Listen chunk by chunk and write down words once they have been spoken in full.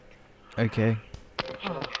Okay.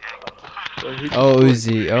 So who Oh, just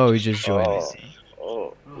Uzi. Oh, he just joined.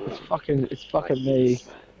 Oh, It's fucking me.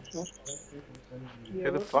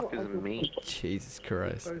 Who the fuck is me? Jesus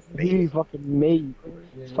Christ. You fucking me.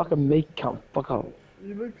 It's fucking me, cunt. Fuck off.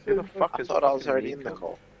 Who the fuck I is thought I was fucking already me? in the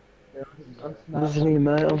call. Listen to me,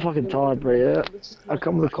 man. I'm fucking tired, bro. Yeah. I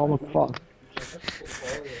come with a comic fuck.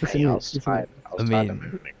 Listen Hey, to I me. was Listen to me. tired. I I was tired a mean,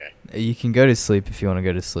 moment ago. you can go to sleep if you want to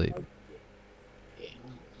go to sleep.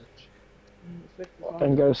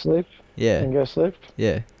 Then go to sleep. Yeah. Then go to sleep.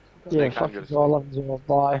 Yeah. Yeah, can't fuck go to you. I love you all.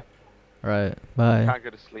 Bye. Right. Bye. Can't go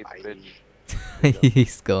to sleep, Bye. bitch.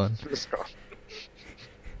 He's gone. Just gone.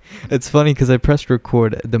 It's funny because I pressed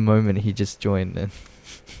record at the moment he just joined. And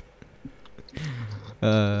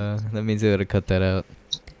that means I gotta cut that out.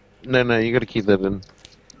 No, you gotta keep that in.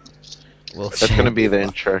 Well, That's gonna be the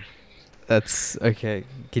intro. That's okay.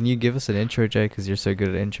 Can you give us an intro, Jay? Because you're so good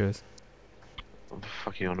at intros. What the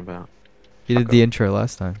fuck are you on about? You did the intro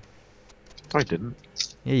last time. No, I didn't.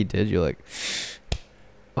 Yeah, you did. You're like,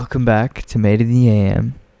 welcome back to Made in the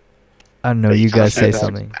AM. I don't know. But You can't guys say that.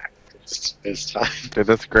 something. It's time. Dude,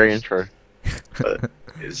 that's a great intro. But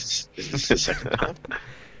is this the second time?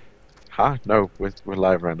 Huh? No, we're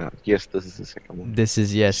live right now. Yes, this is the second one. This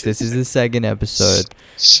is This is the second episode.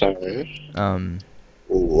 So, Well,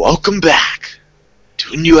 welcome back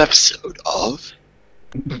to a new episode of.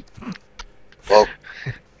 Well,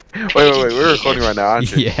 Wait, we're recording right now,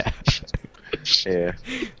 aren't you? yeah. Yeah.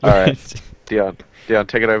 Alright, Dion,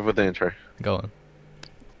 take it over with the intro. Go on.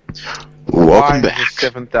 Why welcome has back. a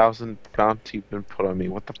 7,000 bounty been put on me?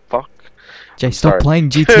 What the fuck? Jay, I'm stop sorry. playing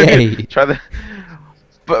GTA. Try the.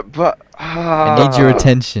 But. I need your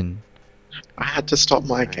attention. I had to stop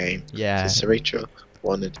my game Yeah. because Saritra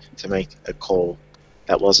wanted to make a call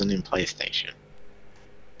that wasn't in PlayStation.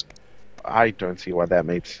 I don't see why that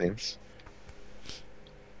made sense.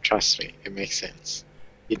 Trust me, it makes sense.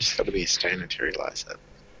 You just gotta be a stoner to realize that.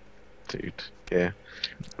 Dude, yeah.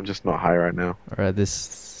 I'm just not high right now. Alright,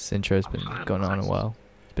 this intro's been going on a while.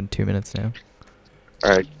 It's been 2 minutes now.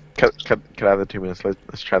 Alright, cut out the 2 minutes.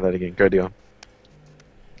 Let's try that again. Go, Dion.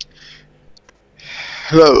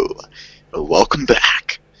 Hello, and welcome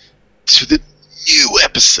back to the new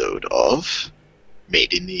episode of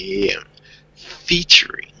Made in the AM,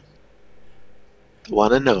 featuring the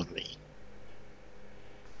one and only.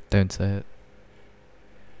 Don't say it.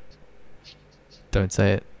 Don't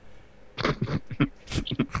say it.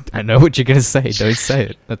 I know what you're gonna say. Don't say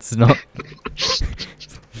it. That's not.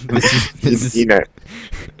 This is. You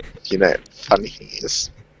know, funny thing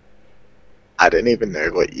is, I don't even know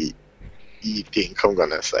what you think I'm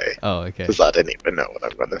gonna say, Oh, okay. because I don't even know what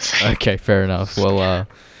I'm gonna say. Okay, fair enough. Well,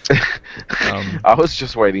 I was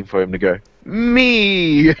just waiting for him to go,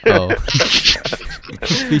 me! oh.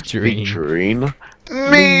 Featuring. Featuring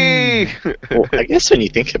me! Well, I guess when you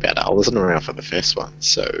think about it, I wasn't around for the first one,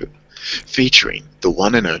 so featuring the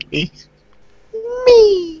one and only me.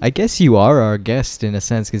 I guess you are our guest in a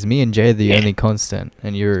sense, because me and Jay are the Yeah. only constant,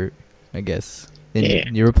 and you're, I guess, Yeah.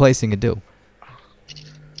 you're replacing Adil.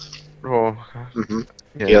 Oh, hmm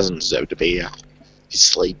yeah. He doesn't deserve to be here. He's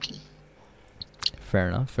sleepy. Fair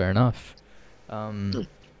enough. Fair enough. Hmm.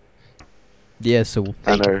 Yeah. So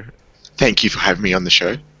I know. Thank you for having me on the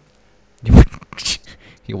show.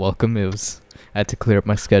 you're welcome. I had to clear up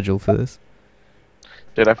my schedule for this.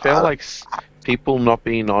 Dude, I feel like people not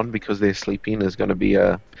being on because they're sleeping is going to be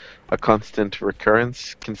a constant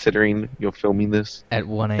recurrence, considering you're filming this At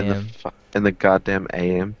 1 a.m. in the goddamn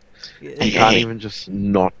AM. You Hey, can't hey. even just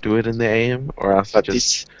not do it in the AM, or else it But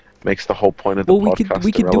just makes the whole point of the Well, podcast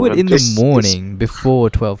we could do it in irrelevant. the morning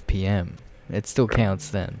before 12 p.m. It still counts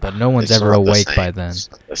then, but no one's It's ever not the awake same. by then.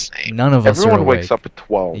 It's not the same. None of us are Everyone awake. wakes up at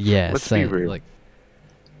 12. Yeah, Let's same. be real. Like,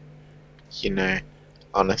 You know,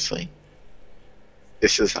 honestly,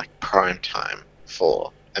 this is like prime time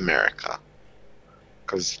for America,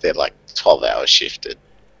 because they're like 12 hours shifted.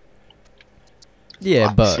 yeah,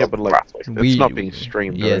 Well, but yeah, but like, roughly. it's not being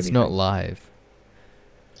streamed. Yeah, or it's not anything. live.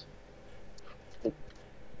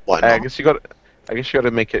 Why I not? guess you got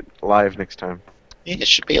to make it live next time. Yeah, it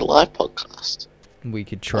should be a live podcast. We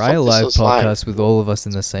could try a thought this live was live. podcast with all of us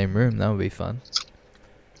in the same room. That would be fun.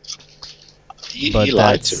 But You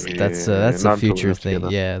lied that's to me. that's Yeah, that's not a until we're future thing.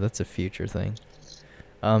 together. Yeah, that's a future thing.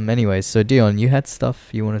 Anyways, so Dion, you had stuff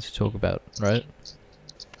you wanted to talk about, right?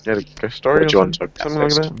 Yeah, a ghost story What or do you want to something, talk about something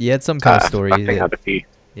like first? that. You had some kind of story. I think I had a few.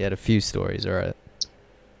 You had a few stories, alright.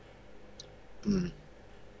 Hmm.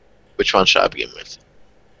 Which one should I begin with?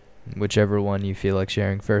 Whichever one you feel like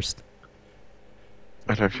sharing first.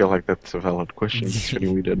 I don't feel like that's a valid question,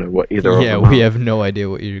 considering we don't know what either of Yeah, them we are. have no idea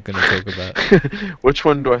what you're gonna talk about. Which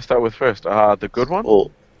one do I start with first? The good one?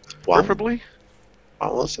 Well, one, Preferably.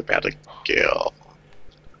 one was about a girl,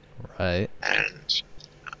 Right. and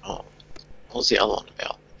oh, what was the other one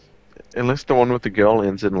about? Unless the one with the girl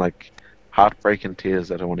ends in like heartbreak and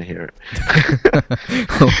tears, I don't want to hear it.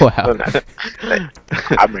 Wow.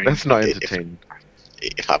 I mean, That's not if- entertaining.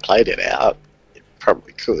 If I played it out, it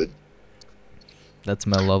probably could. That's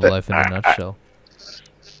my love But life in a nutshell.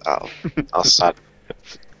 I'll start.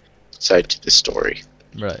 So to the story.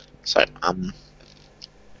 Right. So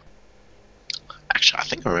actually, I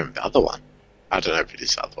think I remember the other one. I don't know if it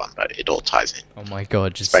is the other one, but it all ties in. Oh my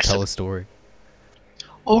god, just Basically- tell a story.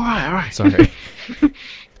 All right. Sorry.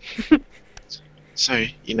 So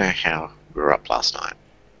you know how we were up last night.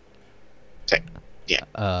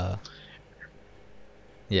 Yeah.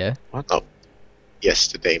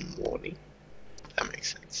 Yesterday morning. That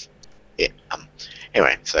makes sense. Yeah.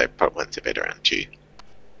 Anyway, so probably went to bed around 2.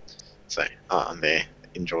 So I'm there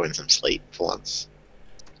enjoying some sleep for once,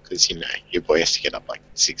 because you know your boy has to get up like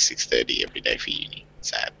 6:30 every day for uni.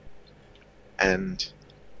 Sad. And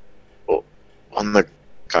well, one of the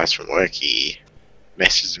guys from work, he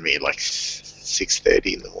messaged me like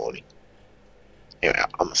 6:30 in the morning. Anyway,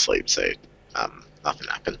 I'm asleep, so nothing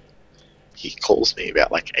happened. He calls me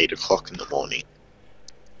about like 8 o'clock in the morning.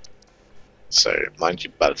 So, mind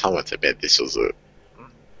you, by the time I went to bed, this was I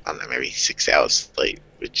don't know, maybe 6 hours sleep,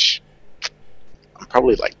 which I'm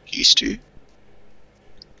probably like used to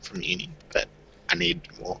from uni, but I need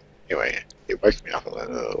more. Anyway, it woke me up. I'm like,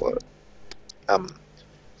 oh, what?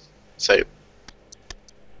 So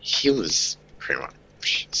he was pretty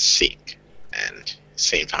much sick, and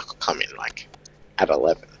seemed if I could come in like at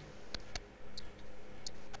 11.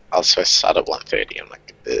 I was supposed to start at 1:30. I'm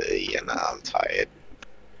like, yeah, nah, I'm tired.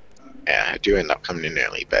 Yeah, I do end up coming in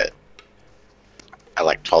early, but at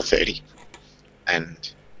like 12:30,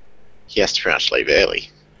 and he has to pretty much leave early.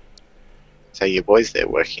 So your boy's there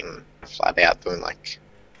working flat out, doing like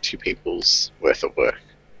 2 people's worth of work,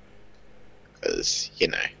 because you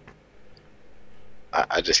know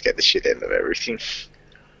I just get the shit end of everything.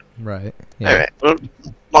 Right. Yeah. Anyway, well,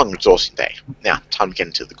 long exhausting day. Now, time to get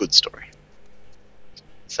into the good story.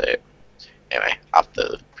 So, anyway,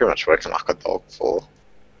 after pretty much working like a dog for a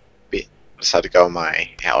bit, I decided to go on my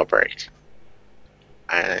hour break.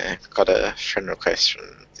 I got a friend request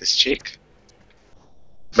from this chick.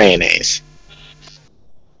 Mayonnaise.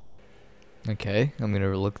 Okay, I'm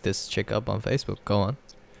gonna look this chick up on Facebook. Go on.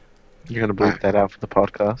 You're gonna bleep that out for the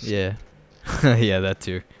podcast. Yeah. Yeah, that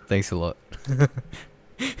too. Thanks a lot.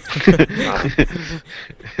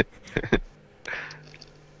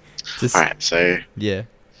 Just Alright, so yeah.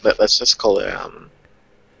 let's just call it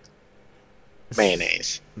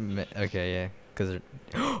mayonnaise. Okay, yeah. Cause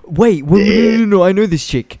wait, no, I know this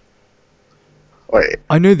chick. Wait,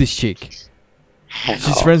 I know this chick. how?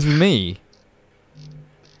 She's friends with me.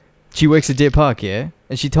 She works at Deer Park, yeah?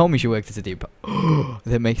 And she told me she worked at the Deer Park.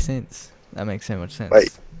 That makes sense. That makes so much sense.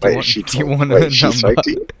 Wait, Do you wait, want- she do you told- want wait, her she number? spoke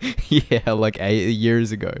to you? Yeah, like 8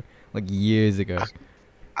 years ago. Like years ago.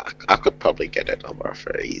 I could probably get a number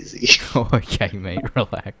for her easy. Oh, okay, mate,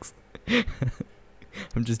 relax.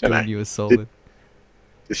 I'm just Don't doing know. you a solid.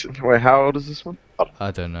 This is, Wait, how old is this one?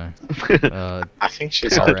 I don't know. I think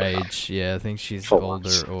she's Our older. age, yeah, I think she's For older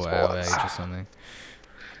once, or for our once. age or something.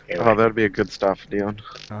 Anyway, Oh, that'd be a good start for Dion.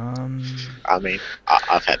 I mean,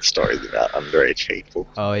 I've had stories about underage people.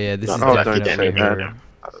 Oh yeah, this No, is no, definitely don't say her. that.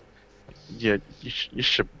 Yeah, you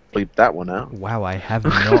should bleep that one out. Wow, I have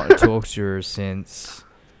not talked to her since.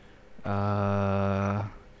 I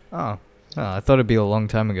thought it'd be a long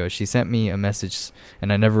time ago. She sent me a message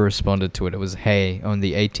and I never responded to it. It was hey on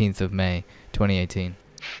the 18th of May, 2018.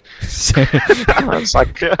 So It's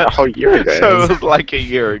like a whole year ago. So it was like a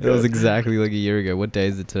year it ago. was exactly like a year ago. What day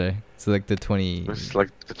is it today? It's like the 20. It was like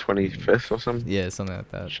the 25th or something. Yeah, something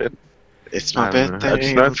like that. Shit. It's I my don't know. I birthday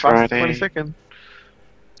just know on it's past the Friday. 22nd.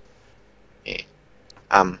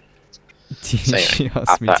 So She anyway,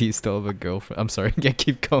 asked me, after- do you still have a girlfriend? I'm sorry, yeah,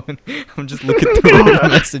 keep going. I'm just looking through all the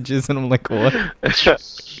messages and I'm like, what? Do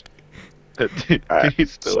you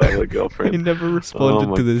still have a I girlfriend? never responded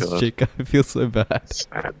my to this God. chick. I feel so bad.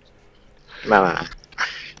 sad. Nah,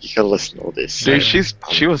 you can listen to all this. Dude, So,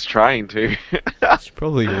 she was trying to. She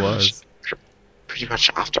probably was. pretty much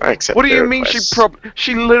after I accepted What do you the mean request,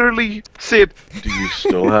 she literally said, "Do you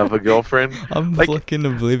still have a girlfriend?" I'm Like- fucking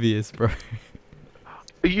oblivious, bro.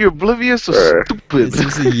 Are you oblivious or Sure. stupid? This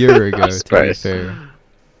was a year ago, to be Right. fair.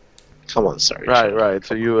 Come on, sorry. Right, right.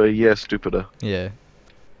 So you were stupider. Yeah.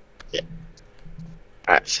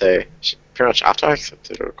 Alright, so pretty much after I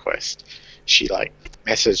accepted the request, she like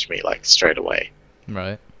messaged me like straight away.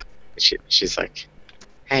 Right. She's like,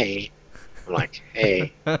 "Hey, I'm like,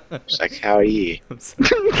 hey. She's like, how are you? I'm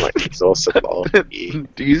sorry. I'm like, exhausted, lol. You?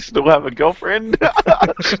 Do you still have a girlfriend?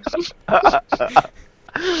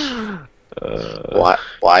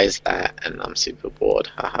 Why is that? And I'm super bored.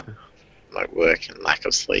 Haha. Like work and lack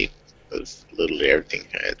of sleep. Because literally everything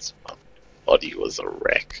hurts. My body was a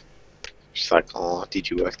wreck. She's like, oh, did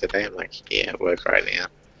you work today? I'm like, yeah, I work right now.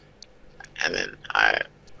 And then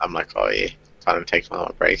I'm like, oh yeah, can't take my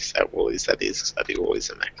breaks at Woolies, that is, because I do Woolies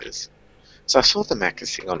and Macca's. So I saw the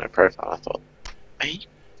Macca's thing on her profile. I thought, hey,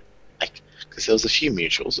 like, because there was a few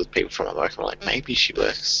mutuals with people from my work. I'm like, maybe she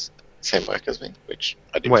works same work as me, which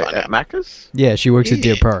I didn't Wait, find at out. Macca's? Yeah, she works at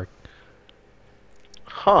Deer Yeah. Park.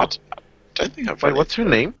 Huh. Don't think I've Wait, run what's her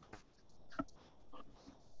into name?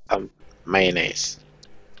 Mayonnaise.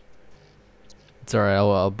 It's alright.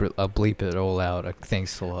 I'll bleep it all out.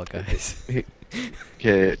 Thanks a lot, guys.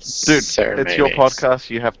 Yeah, dude, Sarah it's your Mayonnaise. podcast.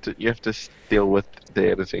 You have to deal with the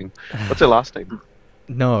editing. What's her last name?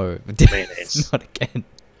 No, Mayonnaise. not again.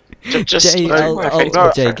 Just Jay, look at I'll, my I'll,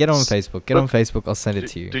 Facebook Jay, get on friends. Facebook. Get on Facebook. I'll send it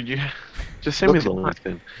to you. Dude, you just send me Look the at- link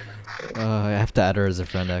then. I have to add her as a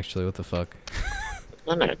friend. Actually, what the fuck?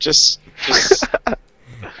 No, just I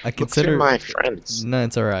look consider. through my friends. No,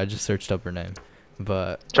 it's alright. I just searched up her name,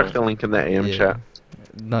 but Chuck the link in the AM yeah. chat.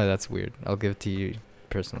 No, that's weird. I'll give it to you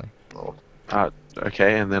personally.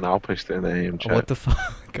 Okay, and then I'll post it in the AM chat. What the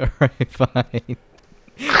fuck? Alright, fine.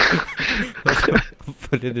 I'll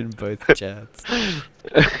put it in both chats.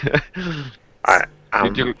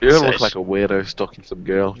 Alright, Dude, you so look like a weirdo stalking some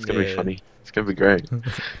girl. It's gonna be Yeah. funny. It's gonna be great.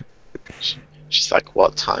 she's like,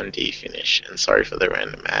 what time do you finish? And sorry for the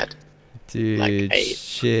random ad. Dude, Like, hey,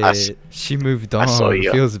 shit. She moved I saw on.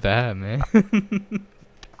 you. Feels bad, man.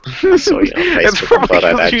 I saw you on It's Facebook and probably thought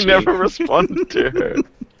I'd because add you you. never responded to her.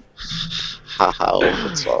 Haha,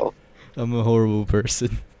 as well. I'm a horrible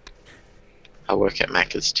person. I work at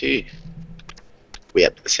Macca's too. We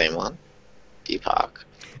at the same one? Deer Park.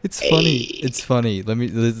 It's funny. Hey. It's funny.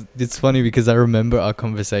 It's funny because I remember our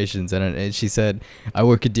conversations, and she said, "I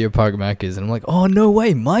work at Deer Park Macca's," and I'm like, "Oh no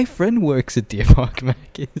way, my friend works at Deer Park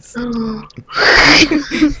Macca's."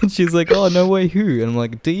 And she's like, "Oh no way, who?" And I'm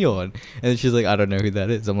like, "Dion." And she's like, "I don't know who that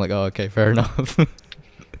is." I'm like, "Oh okay, fair enough."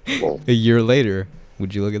 Well, A year later,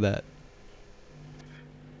 would you look at that?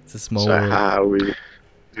 It's a small so world.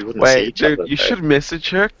 we wouldn't see Wait, each dude, other. you though. should message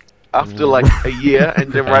her after like a year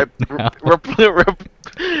and then Right now.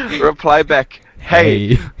 reply back.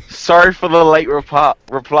 Hey, sorry for the late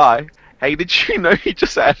reply. Hey, did you know you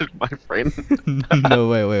just added my friend? No,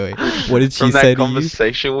 wait. What did she From that say to you?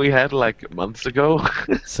 conversation we had like months ago.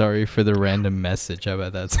 Sorry for the random message. How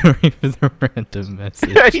about that? Sorry for the random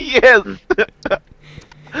message. Yes.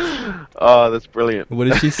 Oh, that's brilliant. What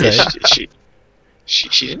did she say?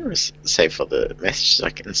 She didn't say for the message,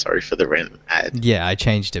 like, and sorry for the random ad. Yeah, I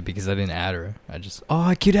changed it because I didn't add her.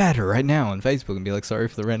 I could add her right now on Facebook and be like, sorry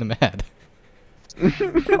for the random ad.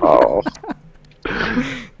 Oh,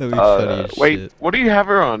 That'd be funny as wait, shit. what do you have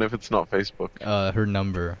her on if it's not Facebook? Her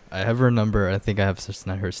number. I have her number. I think I have her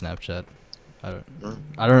Snapchat. Mm.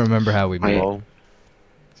 I don't remember how we met. Well,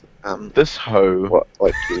 um, this hoe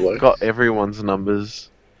what do you work? got everyone's numbers.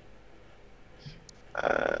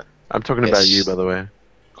 I'm talking about you, yes. by the way.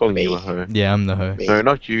 Calling you Me. a hoe. Yeah, I'm the hoe. Me. No,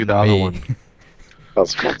 not you, the other Me. one. I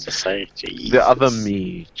was about to say, Jesus. The other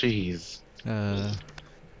me. Jeez.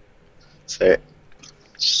 So,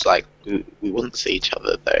 it's just like, we wouldn't see each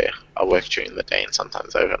other though. I work during the day and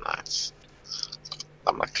sometimes overnights.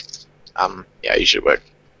 I'm like, yeah, I usually work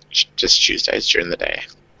just Tuesdays during the day.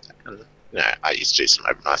 And, I used to do some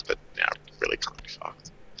overnights, but now I really can't be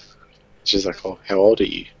fucked. She's like, oh, how old are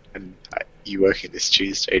you? And you working this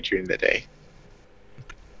Tuesday during the day?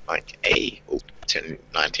 Like, turn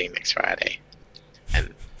 19 next Friday.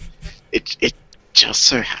 And it just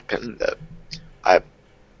so happened that I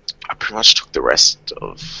pretty much took the rest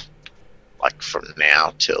of, like, from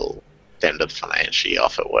now till the end of the financial year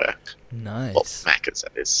off at work. Nice. Well, Macca's,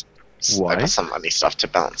 that is. So I Why? got some money stuff to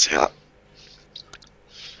balance out.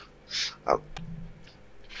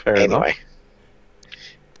 Fair enough.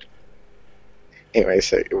 Anyway,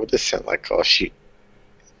 so it would just sound like, oh, I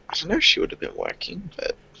don't know if she would have been working,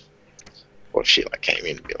 but what if she, like, came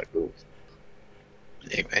in and be like, ooh.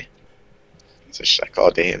 Anyway. So she's like, oh,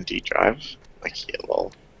 damn, do you drive? I'm like, yeah,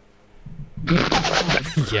 lol.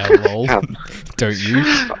 Yeah, lol. Don't you?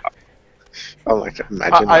 I'm like,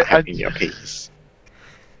 imagine I- not having your piece.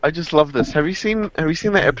 I just love this. Have you seen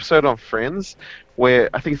that episode on Friends where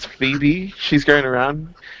I think it's Phoebe? She's going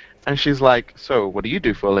around and she's like, "So, what do you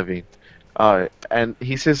do for a living?" And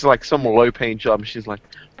he says like some low-paying job, and she's like,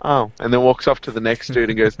 oh, and then walks off to the next dude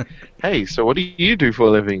and goes, hey, so what do you do for a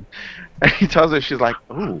living? And he tells her, she's like,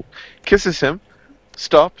 ooh, kisses him,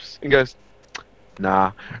 stops, and goes,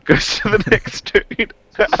 nah, goes to the next dude.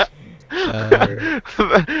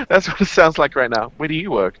 That's what it sounds like right now. Where do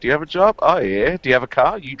you work? Do you have a job? Oh yeah. Do you have a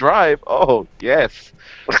car? You drive? Oh yes.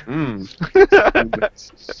 Mm.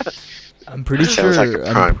 I'm pretty Sounds sure. like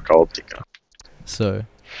a prime gold digger. So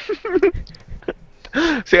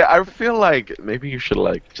See, I feel like maybe you should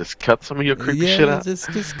like just cut some of your creepy shit yeah, out.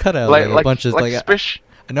 just cut out like, a bunch of like.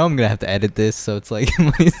 I know I'm gonna have to edit this, so it's like.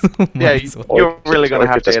 Yeah, you're really gonna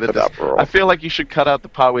have to edit this. Up, I feel like you should cut out the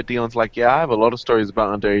part where Dion's like, "Yeah, I have a lot of stories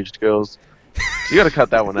about underage girls." You gotta cut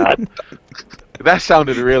that one out. That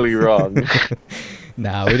sounded really wrong.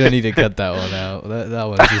 Nah, we don't need to cut that one out. That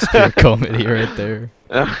one's just pure comedy right there.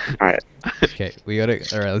 Alright, Okay, we gotta.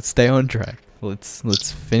 All right, let's stay on track. Let's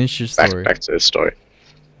finish your story. back to the story.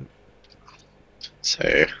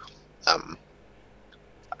 So,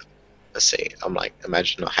 let's see. I'm like,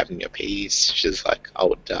 imagine not having your P's. She's like, I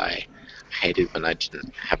would die. I hated when I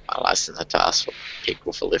didn't have my license. I had to ask for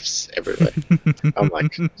people for lifts everywhere. I'm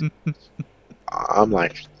like,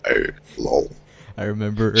 oh, lol. I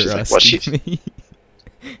remember She's her like, "What, asking me.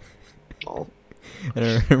 Lol. And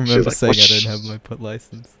I remember like, saying "What I didn't have my put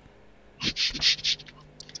license.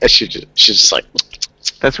 And she's just like,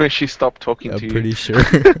 That's when she stopped talking I'm to you. pretty sure.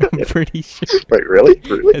 I'm pretty sure. wait, really?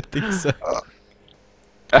 Really? I think so.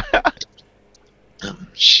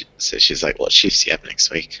 So she's like, what shifts do you have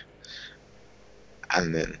next week?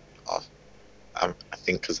 And then, I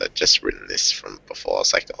think because I'd just written this from before, I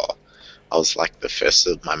was like, I was like the first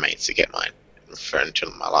of my mates to get mine, referring to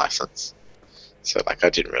my license. So like, I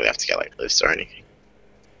didn't really have to get like lifts or anything.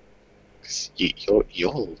 Because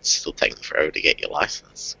you're still taking forever to get your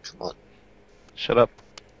license. Come on. Shut up.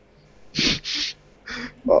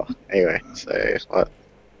 Well, anyway, so what?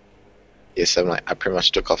 Yeah, so I'm like, I pretty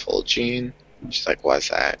much took off all June. She's like, why is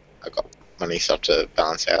that? I got money stuff to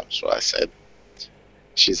balance out, that's what I said.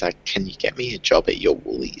 She's like, can you get me a job at your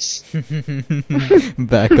Woolies?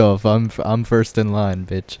 Back off. I'm first in line,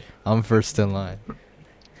 bitch. I'm first in line.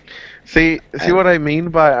 See what I mean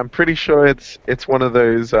by I'm pretty sure it's one of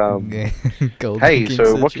those Gold hey, digging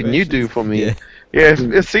so what can you do situations. for me? Yeah. Yeah,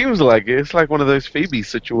 it seems like it. It's like one of those Phoebe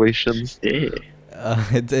situations. Yeah.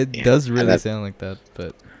 It Yeah, does and really that- sound like that,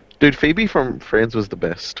 but Dude, Phoebe from Friends was the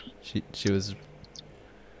best. she was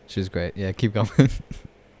great. Yeah, keep going.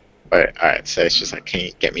 Alright, so she's like, can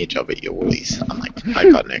you get me a job at your Woolies? I'm like, I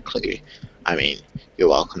got no clue. I mean, you're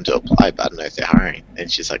welcome to apply, but I don't know if they're hiring.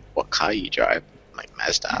 And she's like, what car you drive? I'm like,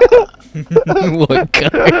 Mazda. What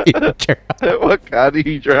car you drive? What car do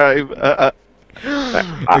you drive?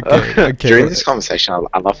 Okay, During this conversation,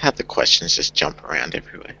 I love how the questions just jump around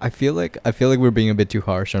everywhere. I feel like we're being a bit too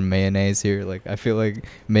harsh on mayonnaise here. Like I feel like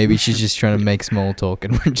maybe she's just trying to make small talk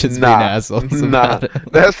and we're just being assholes about it.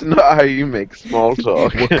 That's not how you make small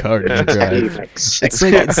talk. What car do you That's how you drive? make sex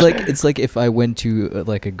It's like if I went to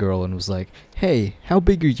like a girl and was like, "Hey, how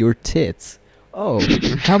big are your tits? Oh,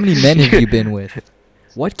 how many men have you been with?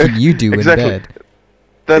 What can you do Exactly. in bed?"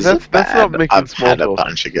 Is it That's not bad? making I've small had a talk.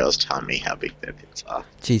 bunch of girls tell me how big their tits are.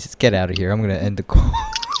 Jesus, get out of here! I'm gonna end the call.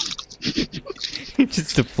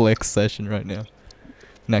 Just a flex session right now.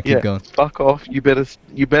 Now keep Yeah, going. fuck off. You better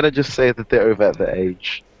just say that they're over at the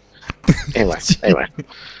age. Anyway.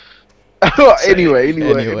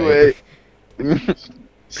 anyway.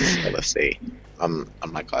 So let's see. I'm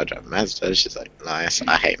like, I drive a Mazda. She's like, nice.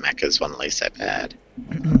 I hate Macca's. One at least so bad.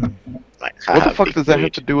 Like, What the haha, fuck big does that have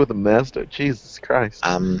mood. to do with a Mazda? Jesus Christ.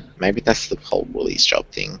 Maybe that's the whole Woolies job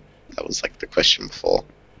thing. That was like the question before.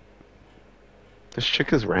 This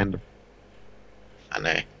chick is random. I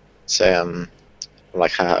know. So I'm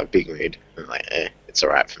like, haha, big mood. I'm like, it's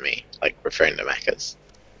alright for me. Like referring to Macca's.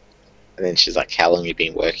 And then she's like, how long you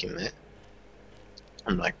been working there?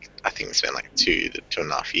 I'm like, I think it's been like 2 to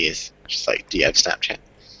 2.5 years. She's like, do you have Snapchat?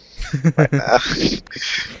 Right now.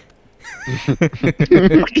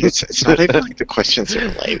 Like, it's not even like the questions are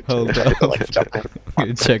related. to Hold it. up. They're like, I'm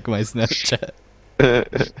gonna check my Snapchat.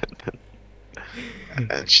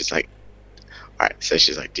 and she's like, alright, so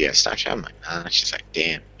she's like, do you have Snapchat? I'm like, nah. She's like,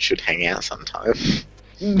 damn, should hang out sometime.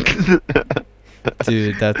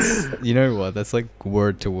 Dude, that's you know what? That's like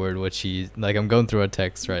word to word what she like. I'm going through a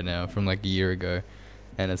text right now from like a year ago,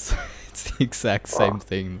 and it's it's the exact same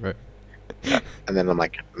thing, bro. And then I'm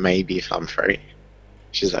like, maybe if I'm free.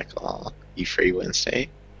 She's like, oh, you free Wednesday?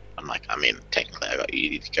 I'm like, I mean, technically I got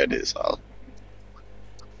uni to go to as well.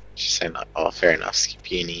 She's saying like, oh, fair enough, skip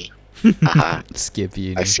uni. Skip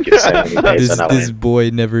uni. I skipped so many days This and I this went, boy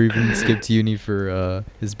never even skipped uni for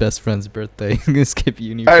his best friend's birthday. He's gonna skip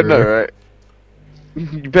uni for I know, right?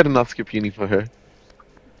 You better not skip uni for her.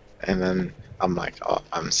 and then I'm like, oh,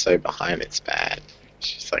 I'm so behind, it's bad.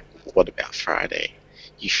 She's like, what about Friday?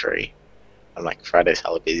 You free? I'm like, Friday's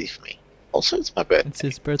hella busy for me. Also, it's my birthday. It's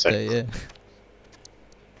his birthday, yeah.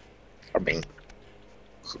 I mean,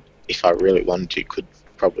 if I really wanted to, could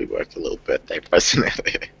probably work a little birthday present out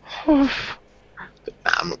there. But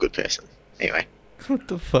nah, I'm a good person. Anyway, What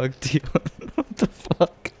the fuck, Dion? What the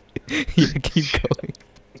fuck? Yeah, keep going.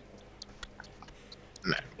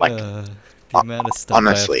 no, like, The amount of stuff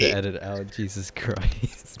honestly- I have to edit out, Jesus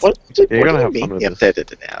Christ. what, Yeah, you're what gonna do have you fun mean with you have this. to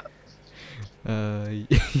edit it out?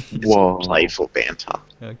 It's Whoa. playful banter.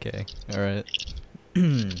 Okay, alright.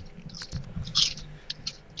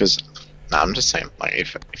 Because, nah, I'm just saying, like,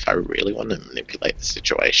 if I really want to manipulate the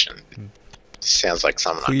situation, Mm. it sounds like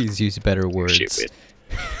someone Please use better I could words. shit with.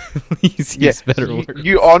 Please Yeah, use better you, words.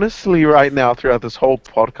 you honestly, right now, throughout this whole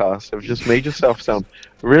podcast, have just made yourself sound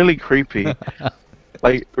really creepy.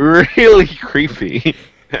 Like, really creepy.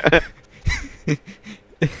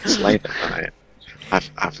 It's late at night. I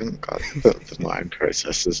haven't got the mind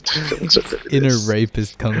processes to filter through Inner this.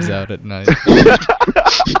 rapist comes out at night.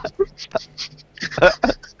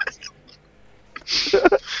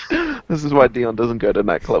 This is why Dion doesn't go to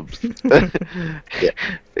nightclubs.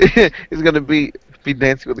 Yeah. He's gonna be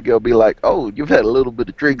dancing with a girl, be like, "Oh, you've had a little bit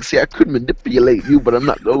of drink. See, I could manipulate you, but I'm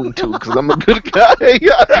not going to because I'm a good guy."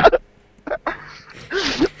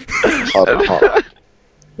 Hold on.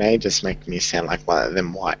 May just make me sound like one of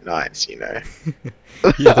them white knights, you know?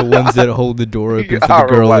 Yeah, the ones that hold the door open You for the are a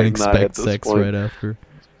girl white and knight at expect this sex point. right after.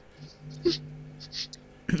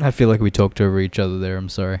 I feel like we talked over each other there, I'm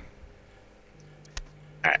sorry.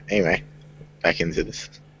 Alright, anyway, back into this.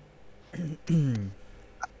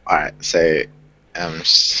 Alright, so,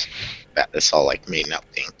 just about this whole, like, meeting up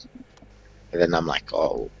thing. And then I'm like,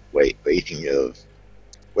 oh, wait, what are you thinking of?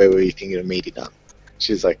 Where were you thinking of meeting up?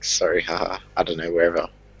 She's like, sorry, haha, I don't know, wherever.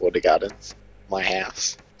 Water Gardens. My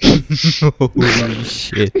house. Holy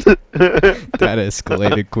shit. That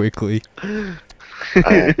escalated quickly.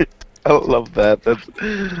 Alright, I love that. That's.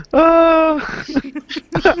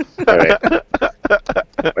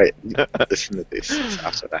 wait, listen to this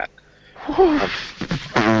after that.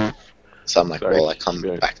 So I'm like, Sorry, well, I come keep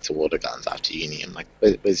going. back to Water Gardens after uni. I'm like,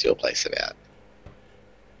 where's your place about?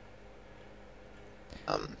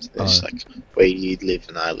 Then she's like, where you live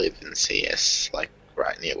and I live in CS, like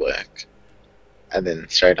right near work. And then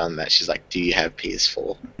straight on that, she's like, do you have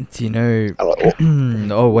PS4? Do you know... I'm like,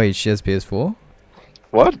 oh, Oh, wait, she has PS4?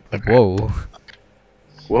 What? okay. Whoa.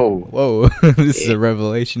 Whoa. Whoa. This is Yeah. a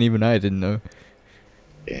revelation even I didn't know.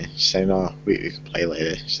 Yeah, she's saying, oh, we can play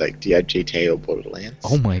later. She's like, do you have GTA or Borderlands?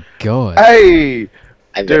 Oh my god. Hey,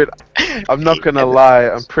 And dude, then- I'm not gonna and then- lie.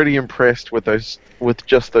 I'm pretty impressed with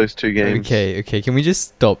just those two games. Okay, can we just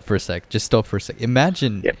stop for a sec? Just stop for a sec.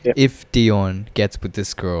 Imagine Yep, yep. if Dion gets with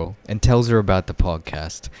this girl and tells her about the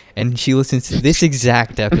podcast, and she listens to this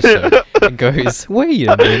exact episode and goes, wait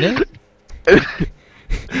a minute.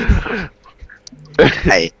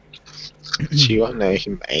 Hey, she won't know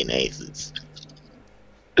who mayonnaise is.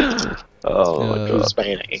 Oh my Uh, god. Who's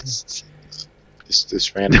mayonnaise?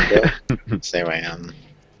 This random girl. So anyway,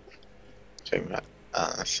 talking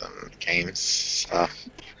about some games stuff.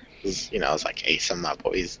 'Cause, you know, I was like, hey, some of my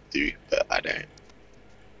boys do, but I don't.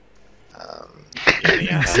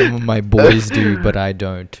 Yeah. Some of my boys do, but I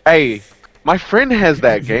don't. Hey, my friend has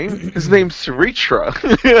that game. His name's Saritra.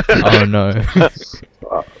 Oh no.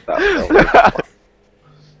 Oh, that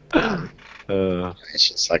Uh,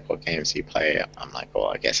 she's like, what games do you play? I'm like, well,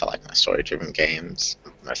 I guess I like my story-driven games.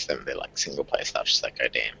 Most of them, they're like single-player stuff. She's like, oh,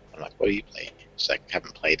 damn. I'm like, what do you play? She's like,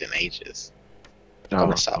 haven't played in ages. I'm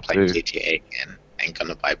gonna start playing dude. GTA again. Ain't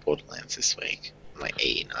gonna buy Borderlands this week. I'm like,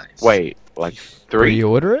 hey, nice. Wait, like 3?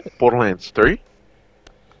 Pre-order it? Borderlands 3?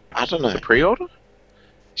 I don't know. The pre-order?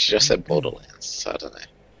 She just said Borderlands, so I don't know.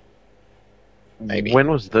 Maybe. When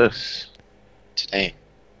was this? Today.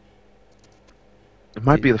 It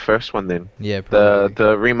might be the first one then. Yeah, The probably.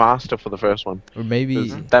 the remaster for the first one. Or maybe...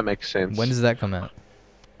 That makes sense. When does that come out?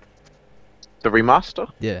 the remaster?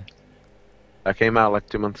 Yeah. That came out like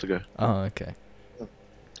 2 months ago. Oh, okay.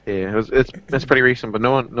 Yeah, it's pretty recent, but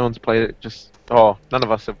no one's played it. None of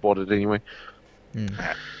us have bought it anyway.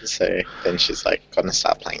 Mm. So then she's like, gonna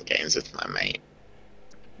start playing games with my mate.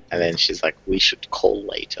 And then she's like, we should call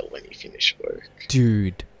later when you finish work.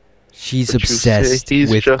 Dude, she's But you say obsessed he's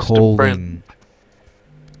with just a calling. friend.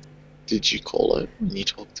 Did you call her when you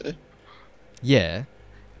talked to her? Yeah,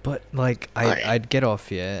 but like Right. I'd get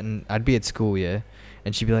off, yeah, and I'd be at school, yeah,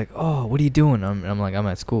 And she'd be like, "Oh, what are you doing?" I'm like, "I'm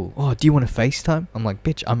at school." "Oh, do you want to FaceTime?" I'm like,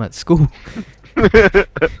 "Bitch, I'm at school."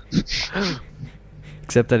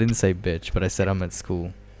 Except I didn't say bitch, but I said I'm at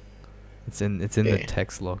school. It's in the Yeah.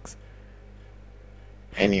 text logs.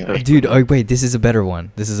 Anyway, Dude, oh wait, this is a better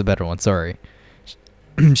one. Sorry.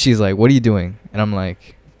 She's like, "What are you doing?" And I'm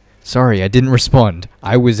like, "Sorry, I didn't respond.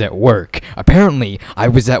 I was at work. Apparently, I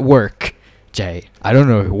was at work." Jay, I don't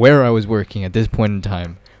know where I was working at this point in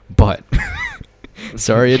time, but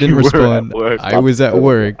sorry I didn't You were at respond. work. I was at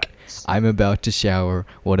work. I'm about to shower.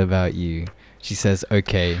 What about you? She says,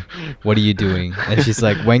 "Okay, what are you doing?" And she's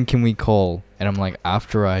like, "When can we call?" And I'm like,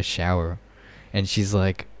 "After I shower." And she's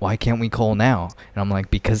like, "Why can't we call now?" And I'm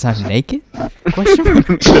like, "Because I'm naked?" Question mark.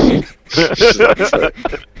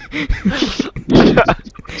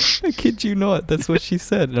 I kid you not. That's what she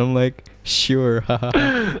said. And I'm like, "Sure."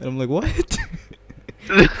 And I'm like, "What?"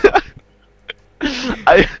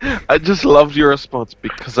 I just loved your response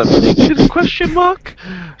because I'm naked? Question mark.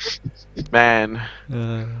 Man,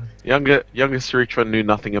 Uh, younger Srichwan knew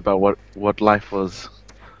nothing about what life was.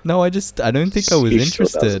 no, I don't think I was He still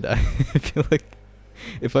doesn't. interested. I feel like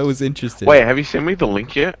if I was interested. Wait, have you sent me the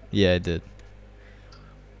link yet? Yeah, I did.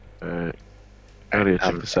 I gotta check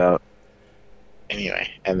Um, this out. Anyway,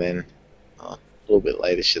 and then a little bit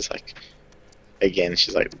later, she's like,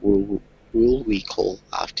 will we call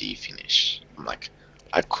after you finish? I'm like,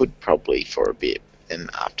 I could probably for a bit, then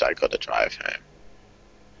after I got to drive home.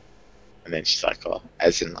 And then she's like, oh,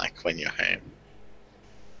 as in like when you're home.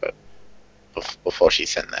 But before she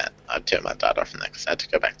sent that, I turned my data off from that because I had to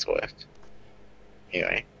go back to work.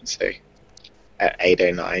 Anyway, so at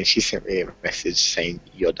 8:09, she sent me a message saying,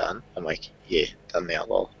 "You're done." I'm like, "Yeah, done now,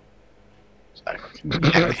 lol." So,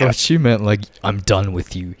 I thought she meant like, "I'm done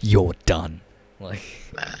with you. You're done." Like,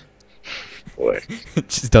 nah, work.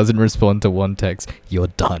 she doesn't respond to one text. "You're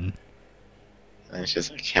done." And then she's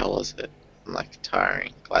like, "How was it?" I'm like,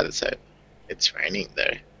 "Tiring. Glad it's over." It's raining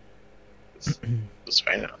though. It was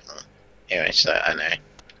raining. Anyway, she's like, "I know."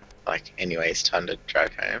 Like, anyway, it's time to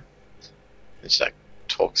drive home. And she's like,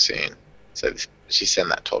 "Talk soon." So she sent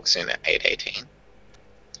that talk soon at 8:18.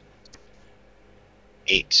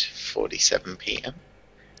 8:47 p.m.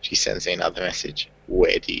 She sends me another message.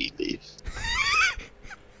 "Where do you live?"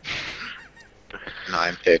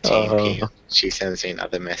 9:13 p.m. She sends me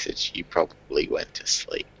another message. "You probably went to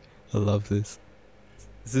sleep." I love this.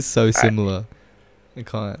 This is so similar. I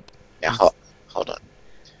can't. Now hold on.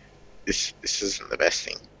 This isn't the best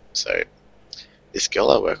thing. So this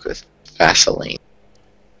girl I work with, Vaseline.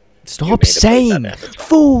 Stop need to bleep saying that out as well.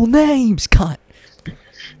 full names. Cut.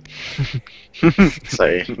 So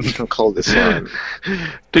you can call this one.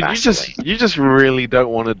 Dude, Vaseline. you just really don't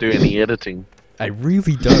want to do any editing. I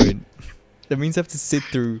really don't. That means I have to sit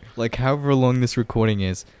through like however long this recording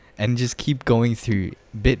is and just keep going through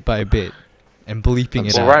bit by bit and bleeping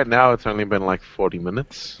it Well, out. right now it's only been like 40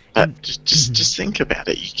 minutes. But just think about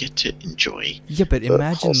it. You get to enjoy. Yeah, but the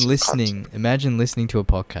imagine wholesome listening. content. Imagine listening to a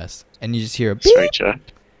podcast and you just hear a beep. Sorry, Joe.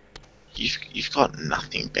 You've got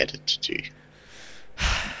nothing better to do.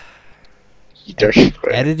 You don't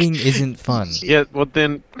work. Editing isn't fun, Yeah, well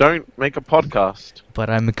then don't make a podcast. but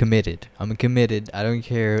I'm committed. I don't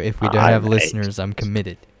care if we don't I'm have a- listeners. I'm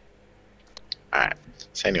committed. Alright.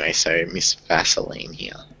 So anyway, so Miss Vaseline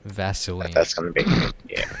here. Vaseline. That's gonna be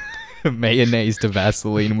yeah. Mayonnaise to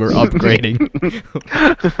Vaseline. We're upgrading.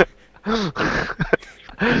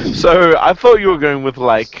 So I thought you were going with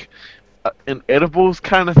like an edibles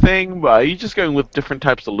kind of thing, but are you just going with different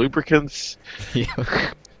types of lubricants?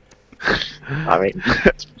 Yeah. I mean,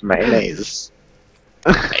 mayonnaise.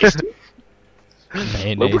 Tasty.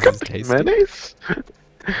 Mayonnaise is Lubricant? tasty. Mayonnaise?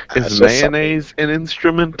 That's Is just mayonnaise an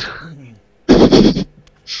instrument?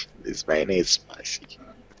 Is mayonnaise spicy?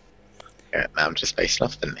 Yeah, no, I'm just basing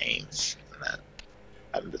off the names.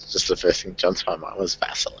 And that's just the first thing jumped to my mind was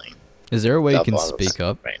Vaseline. Is there a way The you other can one was speak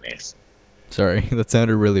up? Mayonnaise. Sorry, that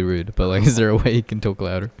sounded really rude, but like, is there a way you can talk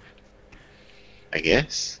louder? I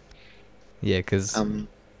guess. Yeah, because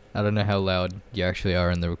I don't know how loud you actually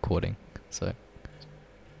are in the recording, so.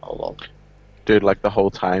 Hold on. Dude, like the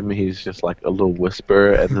whole time he's just like a little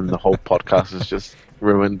whisper, and then the whole podcast is just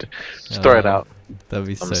ruined. Just throw it out. That'd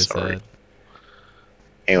be I'm so sorry. sad.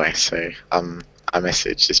 Anyway, so I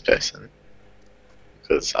messaged this person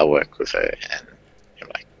because I work with her, and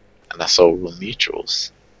and I saw we're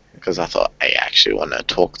mutuals because I thought I actually want to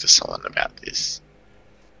talk to someone about this.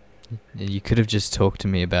 Yeah, you could have just talked to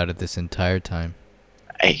me about it this entire time.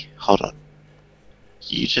 Hey, hold on.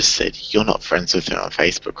 You just said you're not friends with her on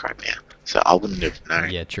Facebook right now, so I wouldn't have known.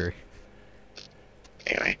 Yeah, true.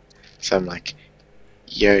 Anyway, so I'm like,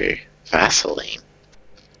 yo, Vaseline.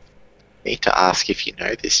 need to ask if you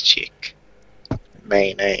know this chick.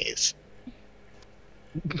 Mayonnaise.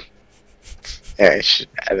 Yeah,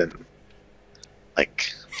 and then,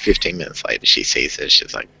 like, 15 minutes later, she sees it.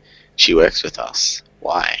 She's like, she works with us.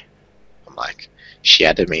 Why? I'm like, she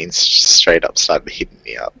added me and straight up started hitting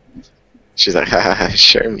me up. She's like, haha,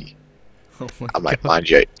 show me. Oh my I'm like,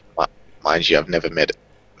 God. mind you, I've never met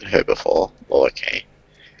her before. Well, okay.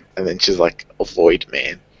 And then she's like, avoid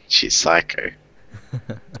man. She's psycho.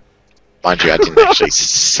 Mind you, I didn't actually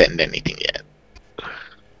send anything yet.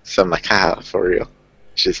 So I'm like, haha, for real?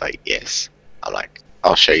 She's like, yes. I'm like,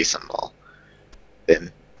 I'll show you some more.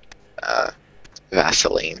 Then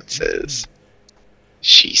Vaseline says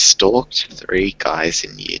she stalked 3 guys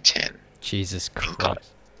in year 10 Jesus and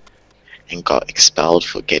Christ. got expelled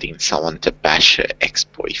for getting someone to bash her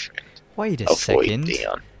ex-boyfriend. Wait a Avoid second.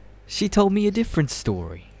 Dion. She told me a different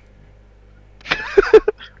story.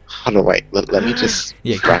 Hold on, wait. Let me just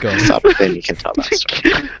Yeah, keep wrap going. this up, then you can tell that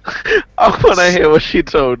story. I want to hear what she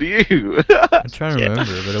told you. I'm trying to Yeah.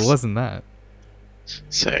 remember, but it wasn't that.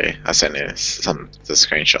 So I sent her the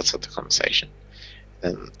screenshots of the conversation.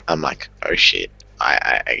 Then I'm like, oh shit,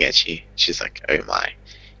 I get you. She's like, oh my,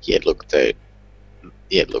 look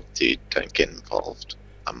dude, don't get involved.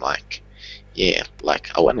 I'm like, yeah,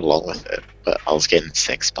 like I went along with it, but I was getting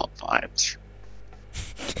sex bot vibes.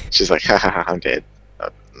 She's like, ha ha ha, I'm dead.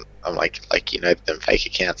 I'm like you know them fake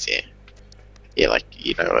accounts, yeah. Yeah, like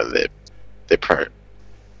you know where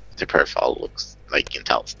their profile looks like you can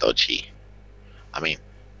tell it's dodgy. I mean,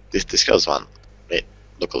 this girl's one, it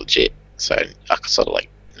looked legit, so I could sort of like,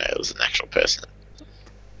 you know, it was an actual person.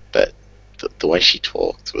 But the way she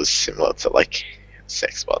talked was similar to like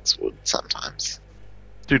sex bots would sometimes.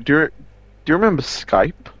 Dude, do you remember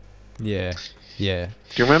Skype? Yeah. Yeah. Do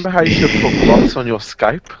you remember how you could put bots on your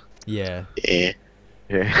Skype? Yeah. Yeah,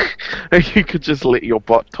 Yeah. You could just let your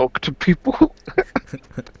bot talk to people.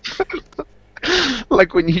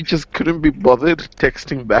 Like when you just couldn't be bothered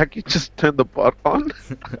texting back, you just turned the bot on.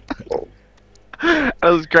 That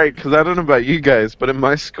was great because I don't know about you guys, but in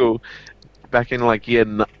my school, back in like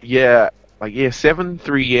year 7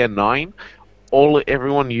 through year 9,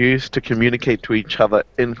 everyone used to communicate to each other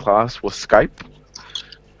in class was Skype.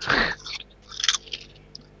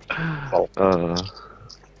 Well, Uh,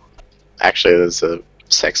 actually, there's a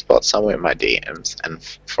sex bot somewhere in my DMs, and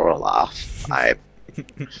for a laugh, I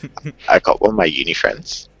got one of my uni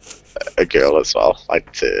friends, a girl as well,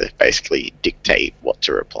 like to basically dictate what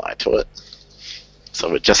to reply to it. So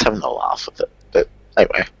we're just having a laugh with it. But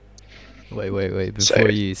anyway, Wait. So-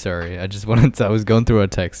 Before sorry, I was going through her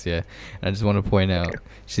text, yeah. And I just want to point out,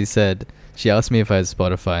 she asked me if I had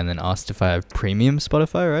Spotify and then asked if I have premium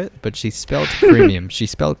Spotify, right? But she spelled premium. She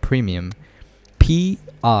spelled premium PREUMIN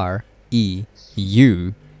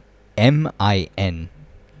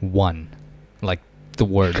 1. Like the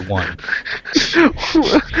word 1.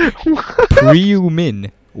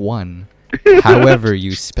 Preumin 1. However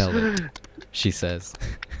you spell it, she says.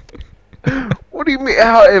 what do you mean?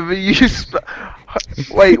 However you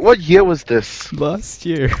wait, what year was this? Last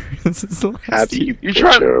year. This is last how do you year. You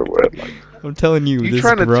trying- picture a word like I'm telling you, You this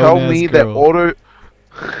trying to tell grown-ass me that girl.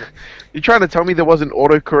 You trying to tell me there wasn't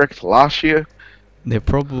autocorrect last year? There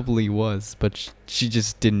probably was, but she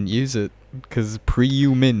just didn't use it because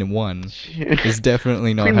Preumin 1 is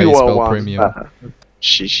definitely not how you Premium spell one. premium.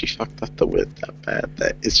 she fucked up the word that bad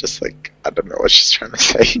that it's just like I don't know what she's trying to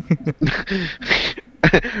say.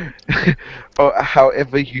 Or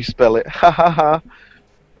however you spell it. Ha ha ha.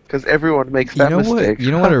 Because everyone makes that mistake.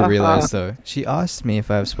 You know what I realized though? She asked me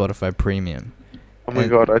if I have Spotify Premium. Oh my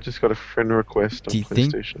And- god, I just got a friend request on Do you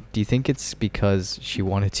think? PlayStation. Do you think it's because she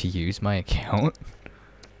wanted to use my account?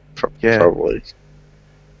 Yeah. Probably.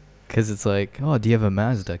 Because it's like, oh, do you have a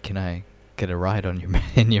Mazda? Can I get a ride on your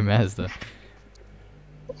in your Mazda?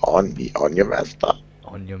 On your Mazda.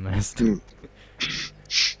 On your Mazda. Mm.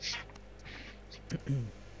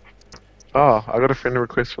 Oh, I got a friend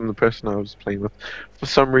request from the person I was playing with. For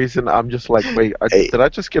some reason, I'm just like, wait, Hey. did I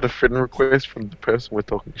just get a friend request from the person we're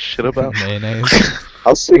talking shit about? Mayonnaise. I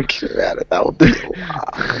was thinking about it. That would be a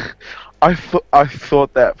lot. I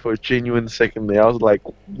thought that for a genuine second there. I was like,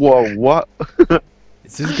 whoa, what?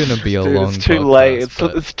 This is gonna be a Dude, long it's too podcast, late.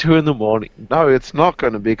 but It's 2 in the morning. No, it's not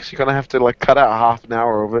going to be because you're going to have to like cut out half an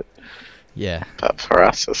hour of it. yeah. But for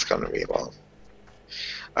us, it's gonna be long.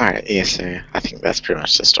 All right. Yeah. So I think that's pretty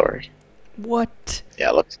much the story. What?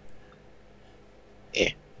 Yeah. Look.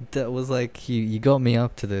 That was like you got me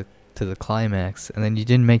up to the climax, and then you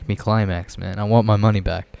didn't make me climax, man. I want my money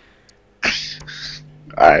back.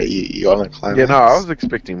 All right. You want to climb? Yeah, no, I was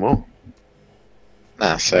expecting more.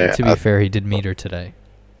 Nah. So To be fair, he did meet her today.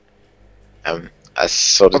 I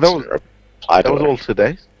sort Oh, of that was- Reply That to was her. all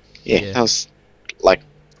today. Yeah, Yeah. that was like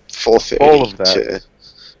 4:30. All of that. To,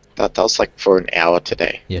 that was like for an hour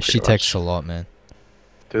today. Yeah, she pretty texts much. a lot, man.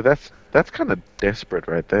 Dude, that's kind of desperate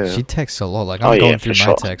right there. She texts a lot. Like Oh, I'm yeah, going for through my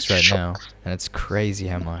sure, texts for right sure. now, and it's crazy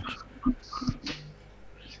how much.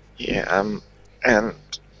 Yeah, and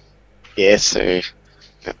yeah, so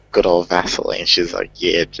good old Vaseline. She's like,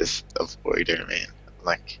 yeah, just avoid her, man. I'm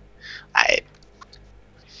like, I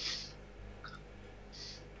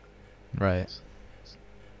Right.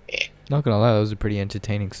 Yeah. Not gonna lie, that was a pretty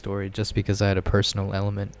entertaining story, just because I had a personal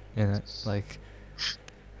element in it. Like,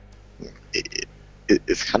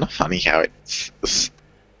 it's kind of funny how it's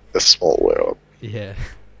a small world. yeah.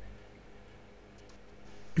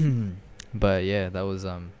 But yeah, that was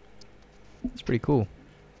it's pretty cool.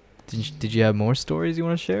 Did you have more stories you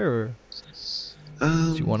want to share, or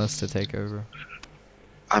do you want us to take over?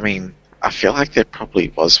 I mean, I feel like there probably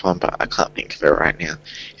was one, but I can't think of it right now.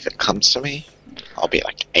 If it comes to me, I'll be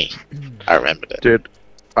like, hey, I remembered it. Dude,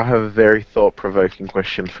 I have a very thought-provoking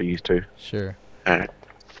question for you two. Sure. Alright.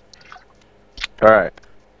 Alright.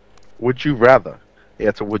 Would you rather... Yeah,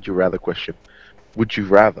 it's a would you rather question. Would you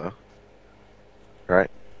rather... Right?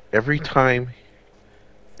 Every time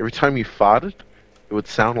you farted, it would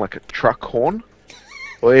sound like a truck horn?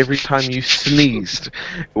 Or every time you sneezed,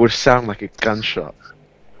 it would sound like a gunshot?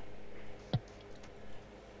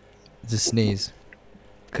 Just sneeze.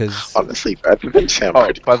 Cause Honestly, both of them sound Oh,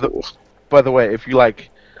 pretty by the- cool. By the way, if you, like,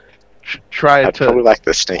 try I'd probably to like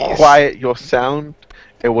the sneeze. quiet your sound,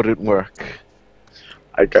 it wouldn't work.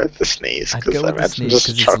 I'd go with the sneeze, I'd because go I with the imagine sneeze just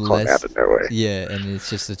 'cause it's chuckling less- out of nowhere. yeah, and it's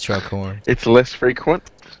just a truck horn. It's less frequent.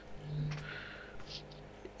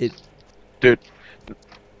 Dude.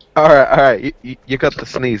 Alright, you got the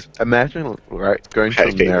sneeze. Imagine, right, going to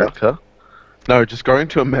Okay, go. America. No, just going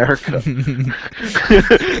to America.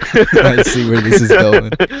 I see where this is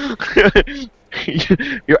going.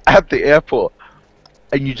 You're at the airport,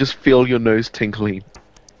 and you just feel your nose tinkling.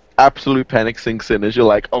 Absolute panic sinks in as you're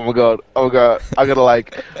like, oh my god, I gotta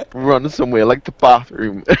like run somewhere, like the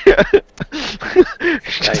bathroom. You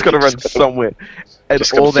just gotta run somewhere, and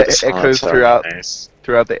Just gotta all the put the echoes silencer on your nose.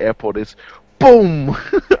 throughout the airport is, boom.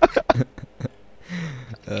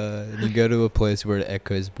 You go to a place where it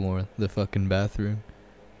echoes more, the fucking bathroom.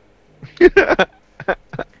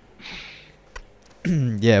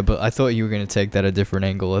 Yeah, but I thought you were gonna take that a different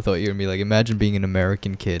angle. I thought you were gonna be like, imagine being an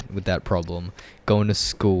American kid with that problem, going to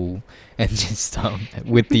school and just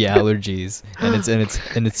with the allergies, and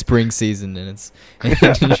it's spring season, and it's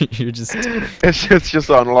and you're just It's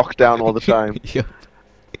just on lockdown all the time. Yup.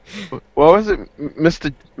 What was it?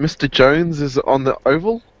 Mr. Jones is on the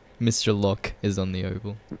oval. Mr. Locke is on the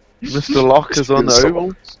oval. Mr. Locke is on the Mr.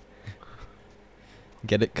 oval.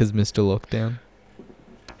 Get it? 'Cause Mr. Lockdown.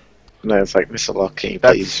 No, it's like, Mr. Locke, can you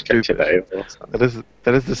That's please get to the oval?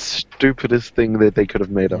 That is the stupidest thing that they could have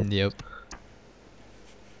made up. Yep.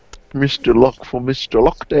 Mr. Locke for Mr.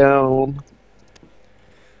 Lockdown.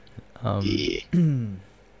 Yeah,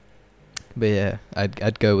 But yeah,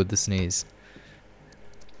 I'd go with the sneeze.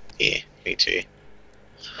 yeah, me too.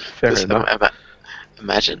 Fair Just enough.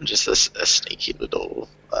 imagine just a sneaky little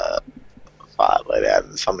fart like that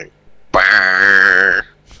and something. Brrr.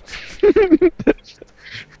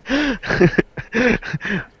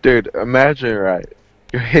 Dude, imagine, right?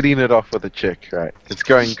 You're hitting it off with a chick, right? It's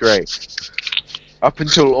going great. Up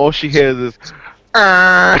until all she hears is.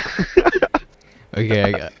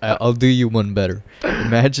 Okay, I'll do you one better.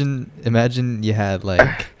 Imagine you had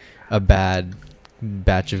like a bad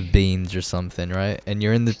batch of beans or something, right? And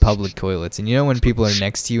you're in the public toilets, and you know when people are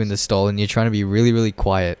next to you in the stall, and you're trying to be really, really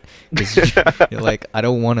quiet because you're like, I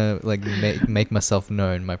don't want to like make myself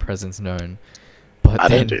known, my presence known. But I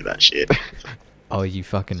then, don't do that shit. oh, you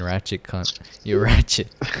fucking ratchet cunt! You're ratchet.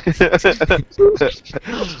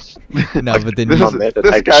 No, but then This you, is- I'm there to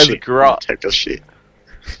this take a guy's shit. grot. Take a shit.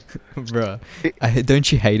 bruh,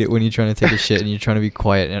 don't you hate it when you're trying to take a shit and you're trying to be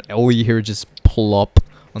quiet and all you hear is just plop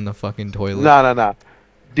on the fucking toilet? No.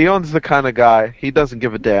 Dion's the kind of guy, he doesn't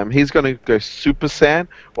give a damn. He's gonna go Super Saiyan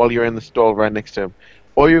while you're in the stall right next to him.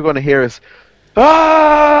 All you're gonna hear is,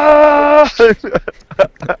 ah!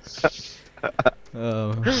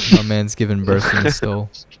 Oh, my man's giving birth in the stall.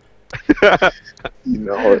 You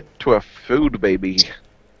know it. To a food baby.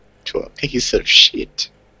 To a piece of shit.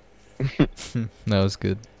 That was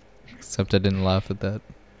good. Except I didn't laugh at that.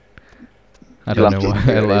 I You don't know laughed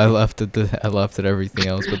why. at I everything. laughed at everything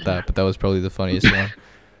else but that was probably the funniest one.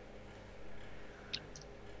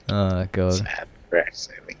 Oh god. Sad. Right,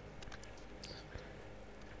 Sammy.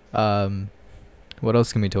 What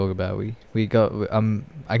else can we talk about? We got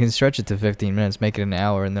I can stretch it to 15 minutes, make it an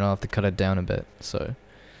hour, and then I'll have to cut it down a bit. So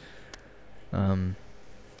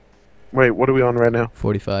Wait, what are we on right now?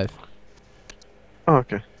 45. Oh,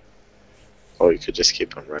 okay. Or you could just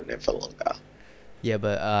keep on running for longer. Yeah,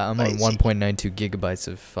 but I'm on Lazy. 1.92 gigabytes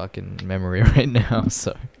of fucking memory right now,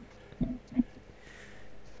 so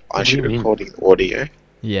Aren't do you you mean? recording audio?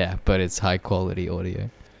 yeah, but it's high quality audio.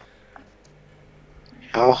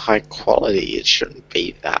 How high quality? It shouldn't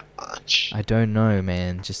be that much. I don't know,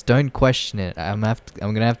 man. Just don't question it. I'm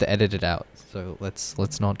gonna have to edit it out. So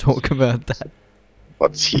let's not talk about that.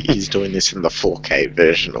 He's doing this in the 4K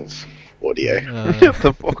version of audio.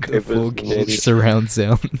 The 4K the version 4K of audio. surround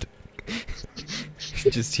sound.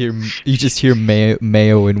 you just hear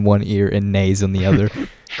mayo in one ear and nays on the other.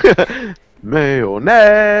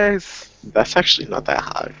 Mayonnaise. That's actually not that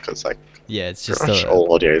hard because like Yeah, it's pretty just much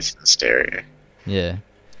all audio is in stereo. yeah.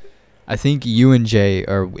 I think you and Jay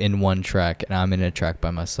are in one track and I'm in a track by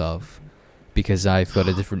myself because I've got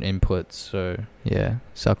a different input. So yeah,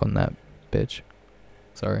 suck on that, bitch.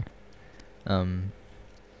 Sorry.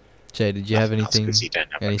 Jay, did you have Nothing else anything? 'cause you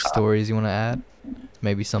don't have a Any car. stories you want to add?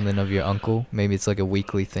 Maybe something of your uncle. Maybe it's like a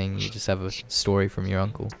weekly thing. You just have a story from your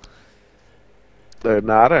uncle. No,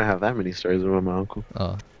 I don't have that many stories about my uncle.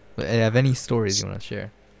 Oh, but have any stories you want to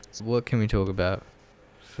share? What can we talk about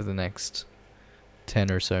for the next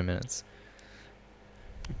 10 or so minutes?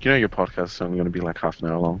 You know your podcast is only going to be like half an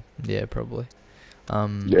hour long. Yeah, probably.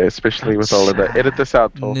 Yeah, especially with all of that. Edit this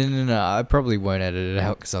out, No, Tor. no, no. I probably won't edit it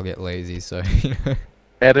out because I'll get lazy. So,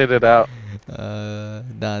 Edit it out. nah.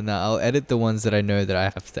 I'll edit the ones that I know that I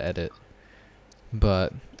have to edit.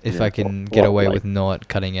 But if Yeah, I can get what, away like- with not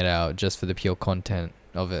cutting it out just for the pure content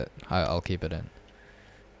of it, I'll keep it in.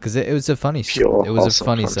 Because it was a funny, Pure, it was a wholesome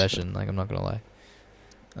funny content. session. Like I'm not gonna lie.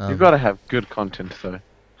 You've got to have good content, though.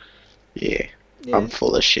 Yeah, yeah. I'm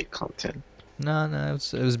full of shit content. No,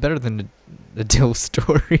 it was better than the Dill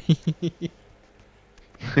story.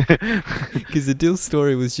 Because the Dill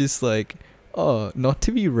story was just like, oh, not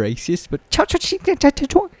to be racist, but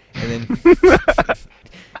and then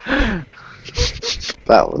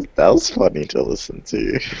That was funny to listen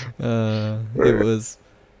to. it was.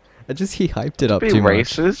 He hyped it up Be too much.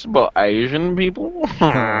 racist, but Asian people?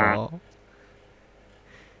 Aw.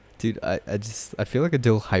 Dude, I feel like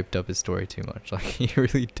Adil hyped up his story too much. Like he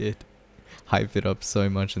really did hype it up so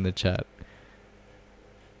much in the chat.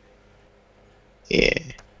 Yeah,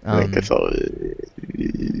 I think Um, that's all. do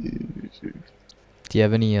you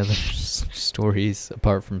have any other stories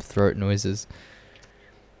apart from throat noises?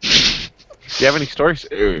 Do you have any stories?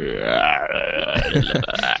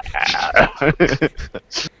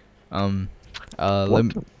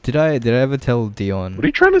 Did I ever tell Dion? What are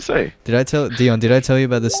you trying to say? Did I tell Dion? Did I tell you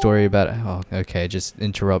about the story about? Oh, okay. Just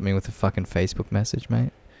interrupt me with a fucking Facebook message,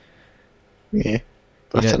 mate. Yeah,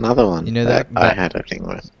 that's know- another one. you know that I that- had a thing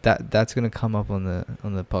with. That's gonna come up on the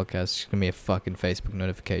podcast. It's gonna be a fucking Facebook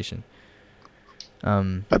notification.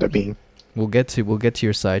 But I mean, We'll get to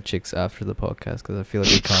your side chicks after the podcast because I feel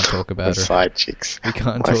like we can't talk the about her. side chicks. We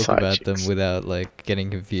can't My talk side about them chicks. without like getting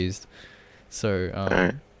confused. So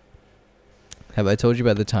Alright. have I told you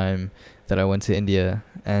about the time that I went to India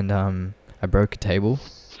and I broke a table?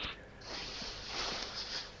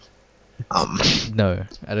 No,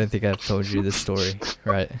 I don't think I've told you this story,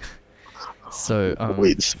 right? So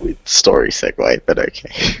Weird story segue, but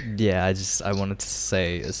okay. yeah, I wanted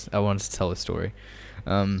to tell a story.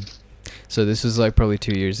 So this was like probably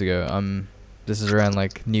 2 years ago. This is around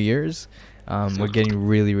like New Year's. We're getting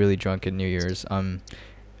really, really drunk at New Year's.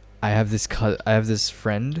 I have this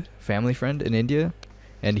family friend in India,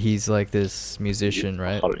 and he's like this musician,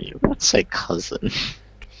 right? Hold on, you would say cousin.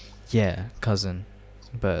 Yeah, cousin,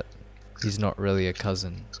 but he's not really a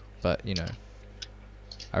cousin. But you know,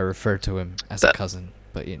 I refer to him as a That- cousin.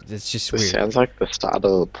 But it's just This weird. sounds like the start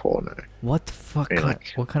of a porno. What the fuck? Yeah,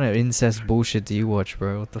 like- What kind of incest bullshit do you watch,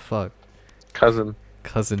 bro? What the fuck? Cousin.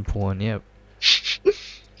 Cousin porn, yep.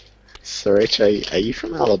 So, Rich, are you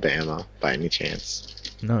from Alabama by any chance?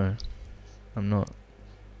 No, I'm not.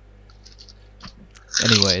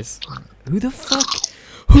 Anyways, who the fuck?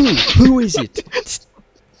 Who is it?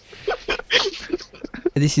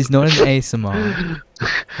 This is not an ASMR.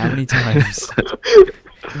 How many times?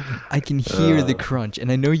 I can hear the crunch,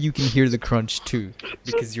 and I know you can hear the crunch too,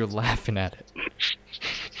 because you're laughing at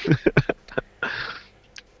it.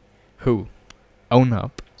 Who? Own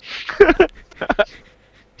up.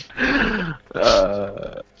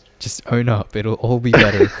 Just own up. It'll all be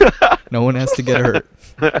better. No one has to get hurt.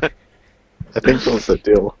 I think it was a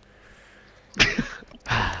deal.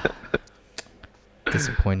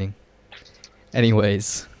 Disappointing.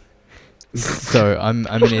 Anyways, so I'm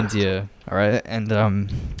in India, all right, and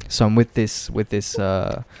so I'm with this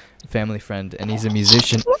family friend, and he's a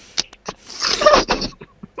musician.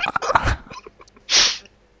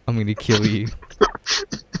 I'm gonna kill you.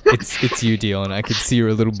 It's you, Dion. I can see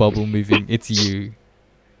your little bubble moving. It's you.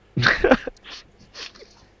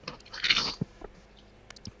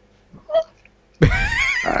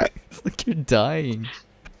 Alright. It's like you're dying.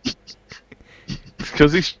 It's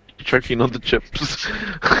because he's choking on the chips.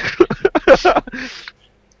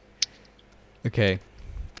 Okay.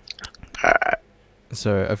 Alright.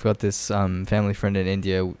 So I've got this family friend in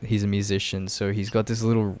India. He's a musician, so he's got this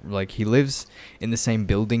little, like, he lives in the same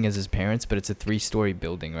building as his parents, but it's a 3-story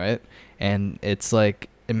building, right? And it's like,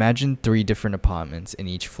 imagine 3 different apartments in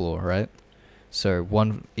each floor, right? So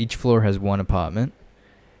each floor has 1 apartment,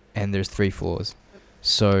 and there's 3 floors.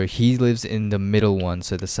 So he lives in the middle one,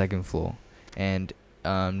 so the 2nd floor, and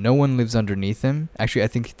no one lives underneath him. Actually, I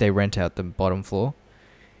think they rent out the bottom floor,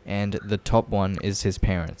 and the top one is his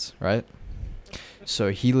parents, right?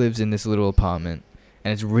 So he lives in this little apartment,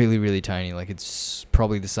 and it's really, really tiny. Like, it's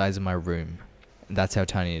probably the size of my room. That's how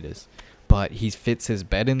tiny it is. But he fits his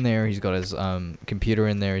bed in there. He's got his computer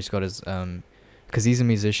in there. He's got his because he's a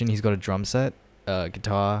musician. He's got a drum set, a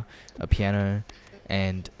guitar, a piano,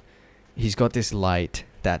 and he's got this light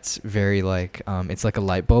that's very like it's like a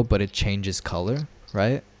light bulb, but it changes color,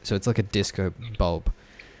 right? So it's like a disco bulb,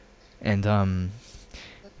 and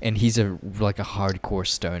he's like a hardcore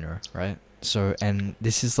stoner, right? So, and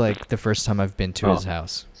this is like the first time I've been to his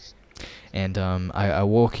house, and I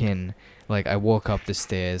walk in, like I walk up the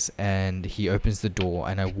stairs, and he opens the door,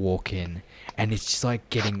 and I walk in, and it's just like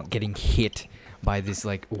getting hit by this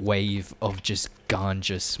like wave of just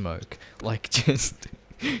ganja smoke, like just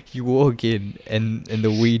you walk in, and the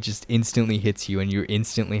weed just instantly hits you, and you're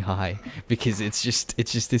instantly high because it's just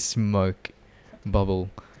this smoke bubble,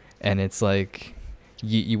 and it's like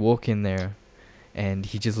you walk in there. And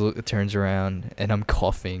he just turns around, and I'm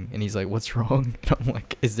coughing, and he's like, "What's wrong?" And I'm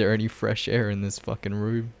like, "Is there any fresh air in this fucking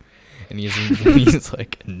room?" And he's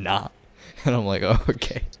like, "Nah." And I'm like, "Oh,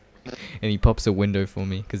 okay." And he pops a window for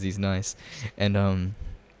me because he's nice. And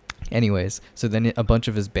anyways, so then a bunch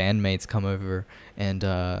of his bandmates come over, and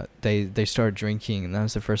they start drinking, and that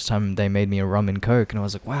was the first time they made me a rum and coke, and I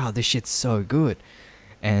was like, "Wow, this shit's so good."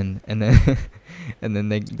 And then and then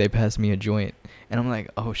they pass me a joint. And I'm like,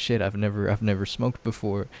 oh shit, I've never smoked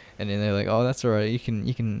before. And then they're like, oh, that's alright, you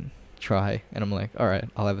can try. And I'm like, alright,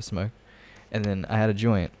 I'll have a smoke. And then I had a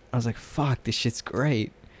joint. I was like, fuck, this shit's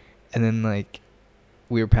great. And then like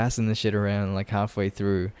we were passing the shit around, like halfway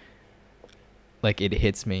through, like it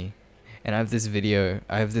hits me. And I have this video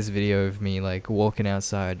of me like walking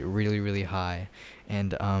outside really, really high,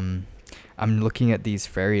 and I'm looking at these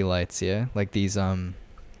fairy lights, yeah? Like these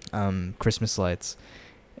Christmas lights,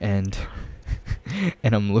 and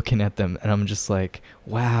and I'm looking at them, and I'm just like,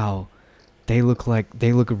 wow, they look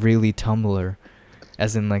really Tumblr,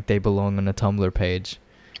 as in like they belong on a Tumblr page.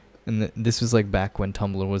 And this was like back when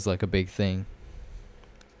Tumblr was like a big thing.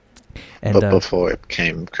 And But before it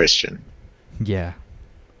became Christian. yeah,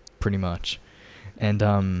 pretty much. And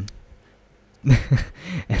and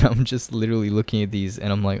I'm just literally looking at these,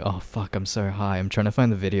 and I'm like, oh fuck, I'm so high. I'm trying to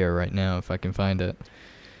find the video right now if I can find it.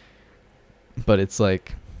 But it's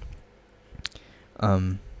like,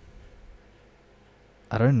 I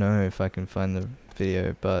don't know if I can find the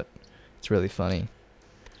video, but it's really funny.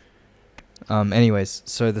 Anyways,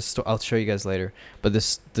 so I'll show you guys later. But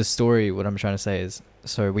the story, what I'm trying to say is,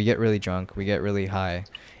 so we get really drunk, we get really high,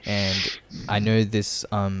 and I know this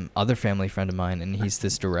other family friend of mine, and he's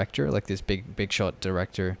this director, like this big shot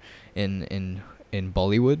director in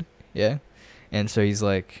Bollywood, yeah. And so he's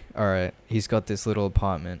like, all right, he's got this little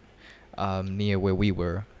apartment near where we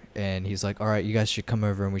were, and he's like, all right, you guys should come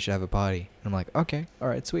over and we should have a party. And I'm like, okay, all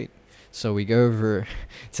right, sweet. So we go over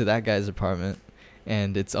to that guy's apartment,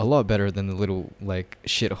 and it's a lot better than the little like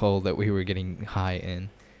shithole that we were getting high in.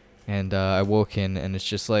 And I walk in, and it's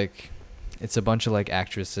just like, it's a bunch of like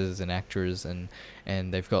actresses and actors, and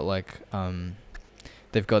they've got like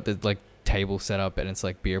they've got the like table set up, and it's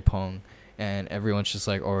like beer pong, and everyone's just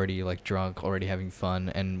like already like drunk, already having fun,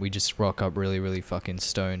 and we just rock up really, really fucking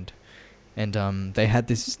stoned. And they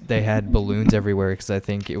had balloons everywhere, because I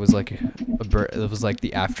think it was like it was like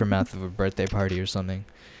the aftermath of a birthday party or something.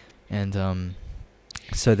 And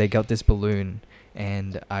so they got this balloon,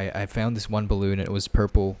 and I found this one balloon, and it was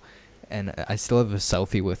purple, and I still have a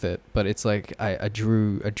selfie with it, but it's like I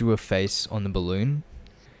drew a face on the balloon,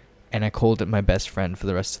 and I called it my best friend for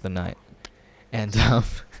the rest of the night. And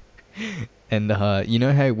and you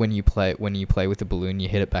know how when you play with the balloon, you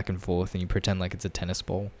hit it back and forth, and you pretend like it's a tennis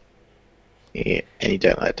ball. Yeah, and you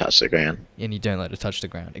don't let it touch the ground. And you don't let it touch the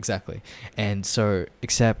ground, exactly. And so,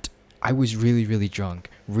 except I was really, really drunk,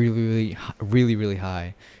 really, really, really, really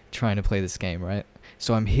high, trying to play this game, right?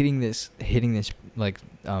 So I'm hitting this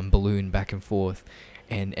balloon back and forth,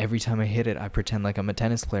 and every time I hit it, I pretend like I'm a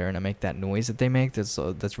tennis player, and I make that noise that they make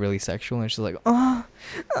that's really sexual, and she's like,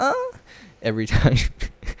 every time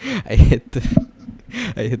I hit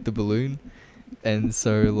the balloon, and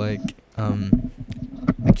so like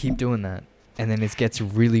I keep doing that. And then it gets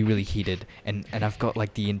really, really heated, and I've got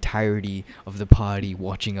like the entirety of the party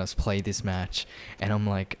watching us play this match, and I'm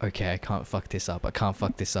like, okay, I can't fuck this up,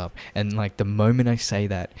 and like the moment I say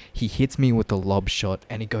that, he hits me with the lob shot,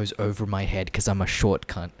 and it goes over my head, because I'm a short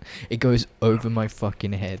cunt, it goes over my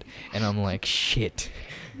fucking head, and I'm like, shit,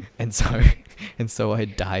 and so I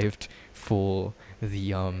dived for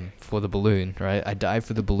the balloon, right, I dived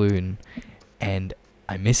for the balloon, and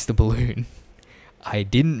I missed the balloon. I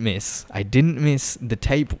didn't miss the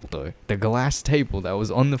table though. The glass table that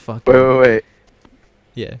was on the fucking... Wait.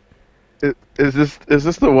 Yeah. Is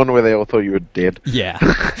this the one where they all thought you were dead? Yeah.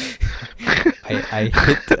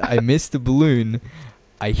 I missed the balloon.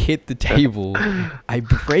 I hit the table. I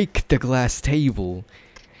break the glass table.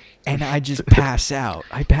 And I just pass out.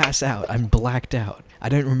 I'm blacked out. I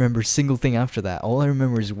don't remember a single thing after that. All I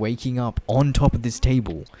remember is waking up on top of this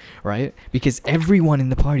table, right? Because everyone in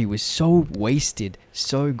the party was so wasted,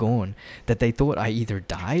 so gone, that they thought I either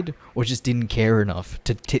died or just didn't care enough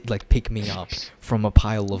to pick me up from a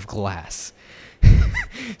pile of glass.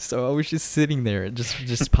 So I was just sitting there,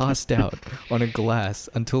 just passed out on a glass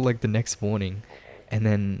until like the next morning. And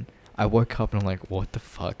then I woke up and I'm like, what the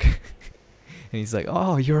fuck? And he's like,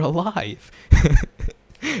 oh, you're alive.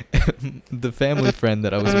 The family friend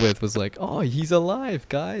that I was with was like, oh, he's alive,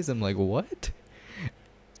 guys. I'm like, what?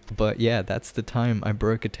 But yeah, that's the time I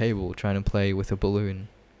broke a table trying to play with a balloon.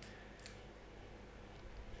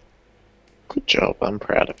 Good job. I'm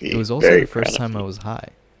proud of you. It was also Very the first proud of time I you. was high.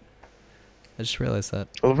 I just realized that.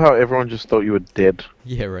 I love how everyone just thought you were dead.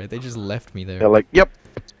 Yeah, right. They just left me They're there. like, yep,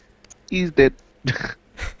 he's dead.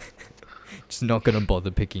 Just not gonna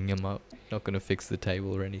bother picking him up. Not gonna fix the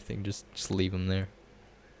table or anything. Just leave him there.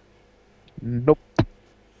 Nope.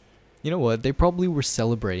 You know what? They probably were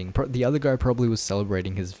celebrating. The other guy probably was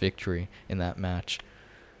celebrating his victory in that match.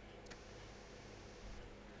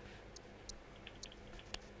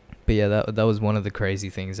 But yeah, that was one of the crazy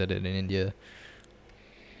things I did in India.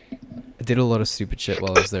 I did a lot of stupid shit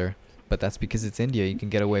while I was there, but that's because it's India. You can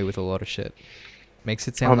get away with a lot of shit. Makes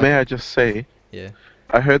it sound like... May I just say, Yeah.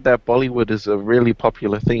 I heard that Bollywood is a really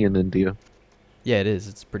popular thing in India. Yeah, it is.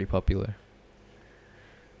 It's pretty popular.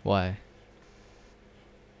 Why?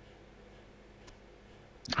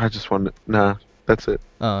 I just wanted... Nah, that's it.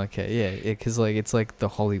 Oh, okay. Yeah, 'cause like it's like the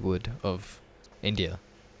Hollywood of India,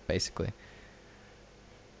 basically.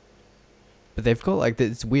 But they've got like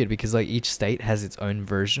it's weird because like each state has its own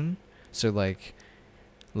version. So like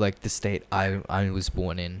the state I was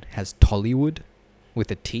born in has Tollywood with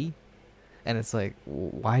a T, and it's like,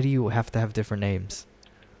 why do you have to have different names?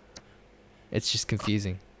 It's just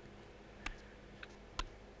confusing.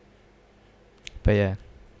 But yeah,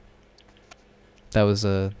 that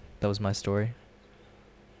was my story.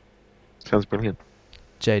 Sounds brilliant.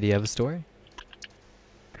 Jay, do you have a story?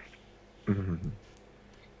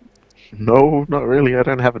 No, not really. I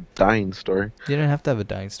don't have a dying story. You don't have to have a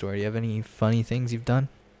dying story. Do you have any funny things you've done?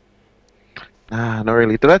 Nah, not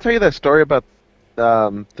really. Did I tell you that story about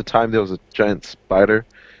the time there was a giant spider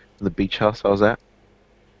in the beach house I was at?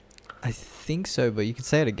 I think so, but you can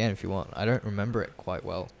say it again if you want. I don't remember it quite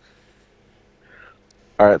well.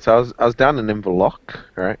 Alright, so I was down in Inverloch,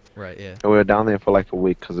 right? Right, yeah. And we were down there for like a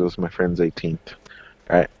week because it was my friend's 18th,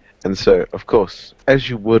 right? And so, of course, as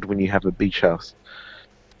you would when you have a beach house,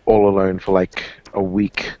 all alone for like a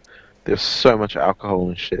week, there's so much alcohol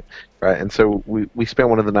and shit, right? And so we spent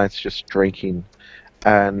one of the nights just drinking,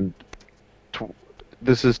 and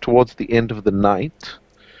this is towards the end of the night.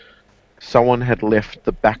 Someone had left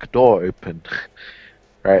the back door open,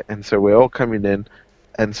 right? And so we're all coming in,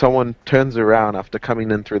 and someone turns around after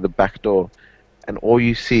coming in through the back door, and all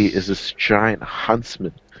you see is this giant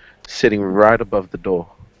huntsman sitting right above the door.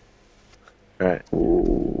 Right.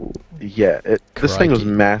 Ooh. Yeah, this thing was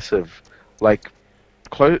Crikey. massive. Like,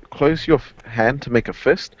 close your hand to make a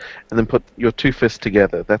fist, and then put your two fists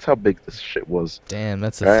together. That's how big this shit was. Damn,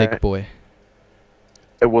 that's a Right. thick boy.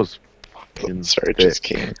 It was fucking Sorry, thick. just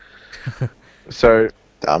kidding. So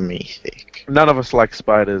Dummy thick. none of us like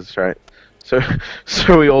spiders, right? So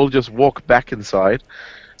we all just walk back inside.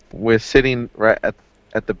 We're sitting right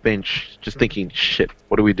at the bench, just thinking, shit,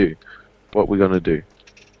 what do we do? What we gonna do?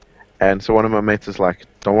 And so one of my mates is like,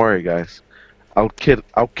 don't worry, guys, I'll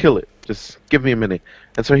kill it. Just give me a minute.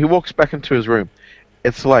 And so he walks back into his room.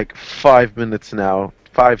 It's like 5 minutes now,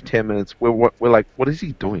 5-10 minutes. We're like, what is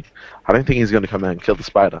he doing? I don't think he's gonna come out and kill the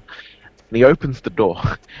spider. and he opens the door.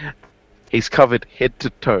 He's covered head to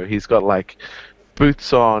toe. He's got like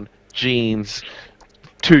boots on, jeans,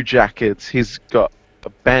 2 jackets. He's got a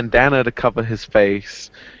bandana to cover his face.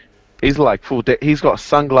 He's like he's got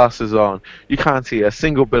sunglasses on. You can't see a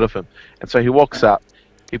single bit of him. And so he walks up.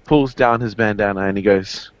 He pulls down his bandana and he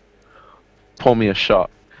goes, "Pour me a shot."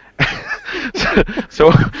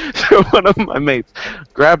 so, so one of my mates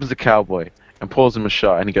grabs the cowboy and pours him a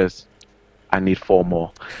shot, and he goes, "I need 4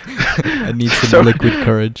 more." I need some So- liquid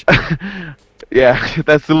courage. Yeah,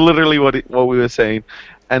 that's literally what we were saying.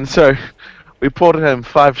 And so we poured him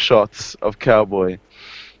 5 shots of cowboy.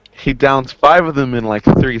 He downs 5 of them in like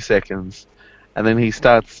 3 seconds, and then he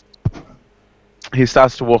starts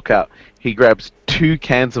to walk out. He grabs 2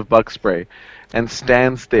 cans of bug spray and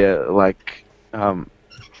stands there like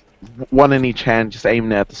one in each hand, just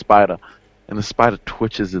aiming at the spider. And the spider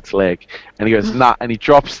twitches its leg, and he goes, "Nah!" And he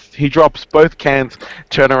drops both cans,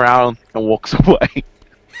 turn around, and walks away.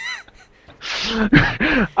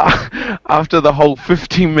 After the whole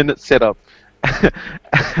 15-minute setup,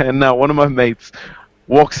 and now one of my mates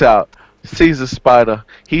walks out, sees a spider.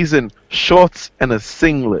 He's in shorts and a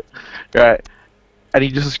singlet, right? And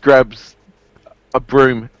he just grabs a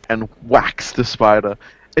broom and whacks the spider.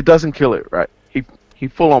 It doesn't kill it, right? He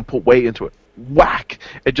full on put weight into it. Whack!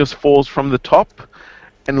 It just falls from the top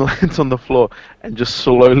and lands on the floor and just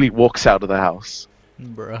slowly walks out of the house.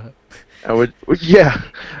 Bruh. And yeah.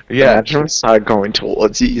 Imagine if I going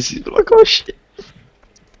towards you. You'd be like, oh shit.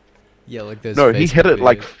 Yeah, like those. No, he hit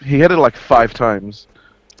Facebook it like 5 times.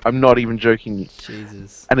 I'm not even joking.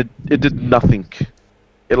 Jesus. And it did nothing.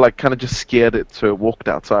 It like kind of just scared it, so it walked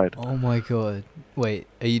outside. Oh my god. Wait,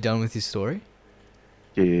 are you done with your story?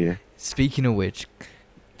 Yeah. Speaking of which,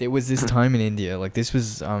 there was this time in India, like this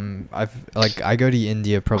was I go to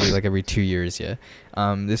India probably like every 2 years, yeah.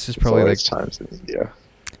 This was probably like times in India.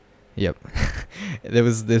 Yep.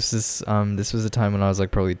 This was a time when I was like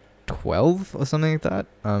probably 12 or something like that.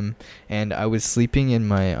 And I was sleeping in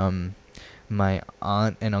my my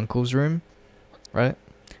aunt and uncle's room, right?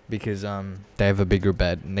 Because they have a bigger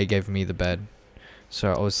bed and they gave me the bed.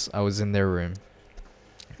 So I was in their room.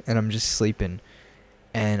 And I'm just sleeping.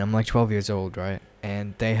 And I'm like 12 years old, right?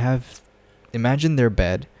 And they have, imagine their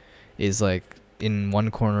bed is like in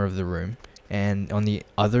one corner of the room, and on the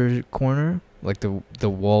other corner, like the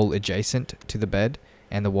wall adjacent to the bed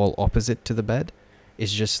and the wall opposite to the bed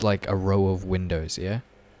is just like a row of windows, yeah?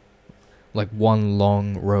 Like one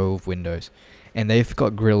long row of windows. And they've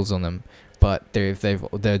got grills on them, but they're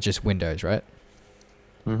just windows, right?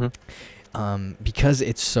 Mhm. Because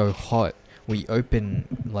it's so hot, we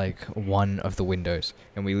open like one of the windows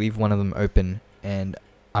and we leave one of them open, and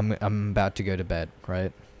I'm about to go to bed,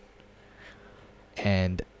 right?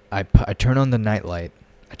 And I turn on the night light.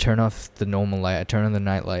 I turn off the normal light. I turn on the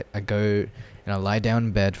night light. I go and I lie down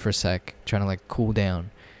in bed for a sec, trying to like cool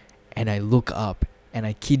down. And I look up, and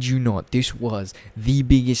I kid you not, this was the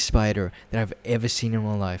biggest spider that I've ever seen in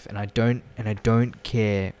my life. And I don't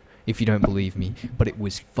care if you don't believe me, but it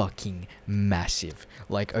was fucking massive.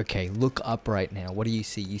 Like, okay, look up right now. What do you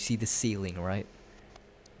see? You see the ceiling, right?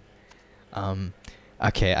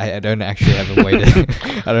 Okay, I don't actually have a way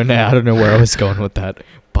to... I don't know where I was going with that,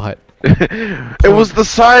 but... It was the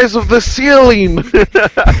size of the ceiling.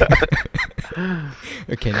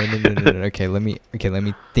 Okay, no. Okay, let me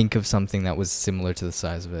think of something that was similar to the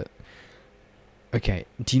size of it. Okay,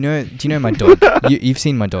 do you know my dog? You've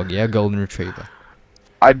seen my dog, yeah? Golden Retriever.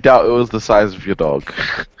 I doubt it was the size of your dog.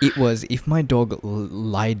 It was, if my dog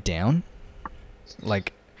lied down,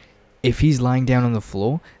 like, if he's lying down on the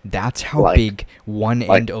floor, that's how Like- big one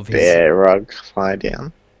Like end of his... bear rug, lie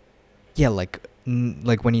down. Yeah, like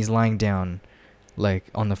when he's lying down, like,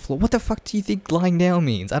 on the floor. What the fuck do you think lying down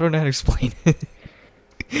means? I don't know how to explain it.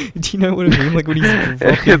 Do you know what I mean? Like, when he's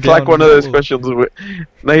rocking It's like down one on of the those floor. questions.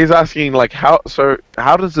 No, he's asking like how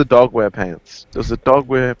does the dog wear pants? Does the dog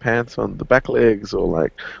wear pants on the back legs or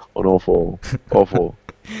like on all four?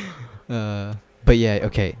 But yeah,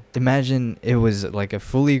 okay. Imagine it was like a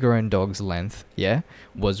fully grown dog's length, yeah?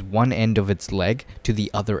 Was one end of its leg to the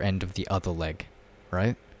other end of the other leg,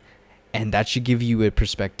 right? And that should give you a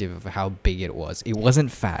perspective of how big it was. It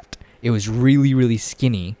wasn't fat. It was really, really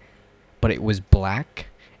skinny, but it was black,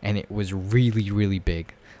 and it was really, really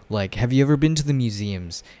big. Like, have you ever been to the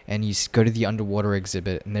museums and you go to the underwater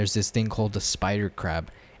exhibit and there's this thing called the spider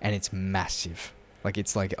crab, and it's massive. Like,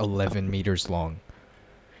 it's like 11 meters long.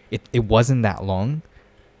 It wasn't that long,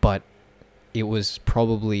 but it was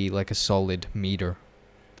probably like a solid meter.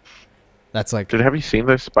 That's like... Dude, have you seen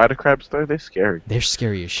those spider crabs though? They're scary. They're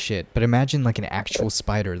scary as shit. But imagine like an actual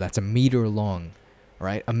spider that's a meter long,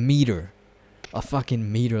 right? A meter. a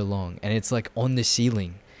fucking meter long, and it's like on the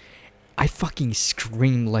ceiling. I fucking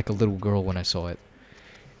screamed like a little girl when I saw it.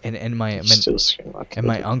 And my Still scream like a and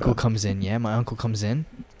my little uncle girl. comes in. Yeah, my uncle comes in.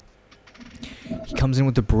 He comes in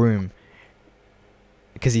with the broom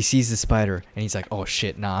because he sees the spider, and he's like, "Oh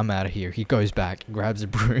shit, nah, I'm out of here." He goes back, grabs a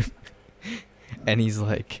broom, and he's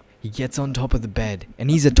like, he gets on top of the bed, and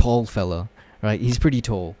he's a tall fella, right? He's pretty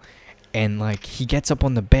tall, and like he gets up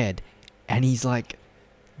on the bed, and he's like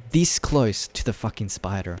this close to the fucking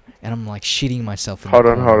spider, and I'm like shitting myself in Hold the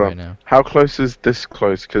on, corner hold right on. now. How close is this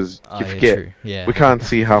close? Because Oh, you yeah, forget, true. Yeah. we can't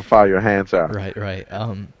see how far your hands are. Right.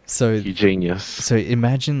 So You genius. So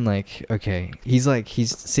imagine like, okay, he's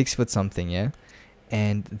 6 foot something, yeah,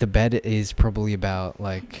 and the bed is probably about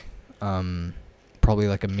like, probably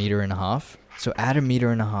like a meter and a half. So add a meter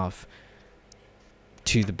and a half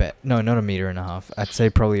to the bed. No, not a meter and a half. I'd say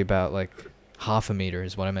probably about like half a meter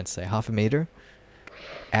is what I meant to say. Half a meter.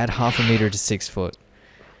 Add half a meter to 6 foot.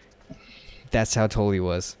 That's how tall he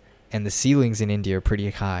was. And the ceilings in India are pretty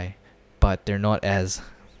high, but they're not as,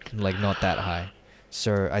 like, not that high.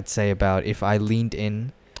 So I'd say about, if I leaned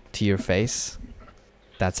in to your face,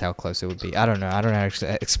 that's how close it would be. I don't know how to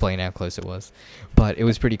actually explain how close it was, but it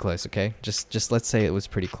was pretty close. Okay, just let's say it was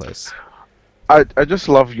pretty close. I just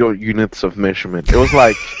love your units of measurement. It was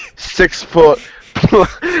like 6 foot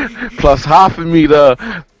plus half a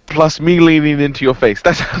meter plus me leaning into your face.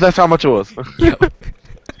 That's how much it was. Yep.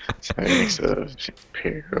 So it makes a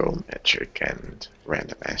imperial metric and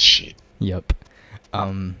random ass shit. Yep.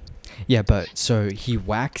 Yeah, but so he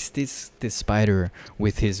whacks this spider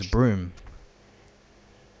with his broom,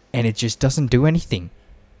 and it just doesn't do anything.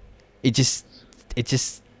 It just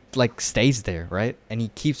like stays there, right? And he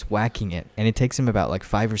keeps whacking it, and it takes him about like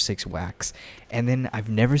 5 or 6 whacks. And then I've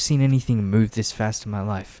never seen anything move this fast in my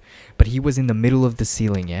life. But he was in the middle of the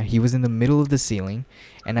ceiling, yeah? He was in the middle of the ceiling,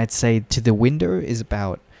 and I'd say to the window is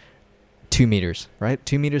about 2 meters, right?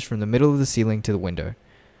 2 meters from the middle of the ceiling to the window.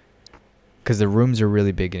 Because the rooms are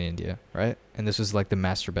really big in India, right? And this was like the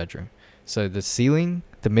master bedroom. So the ceiling,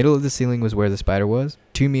 the middle of the ceiling was where the spider was.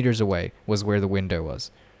 2 meters away was where the window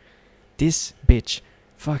was. This bitch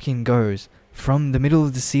fucking goes from the middle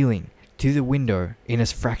of the ceiling to the window in a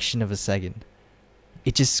fraction of a second.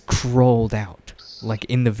 It just crawled out. Like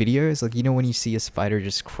in the videos, like, you know when you see a spider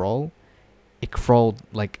just crawl? It crawled,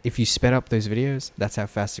 like, if you sped up those videos, that's how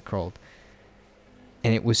fast it crawled.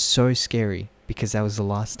 And it was so scary because that was the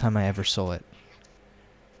last time I ever saw it.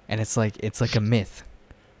 And it's like a myth.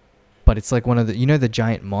 But it's like one of the, you know, the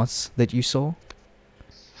giant moths that you saw?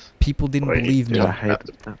 People didn't believe me. I hate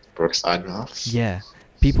that. Brookside moths. Yeah.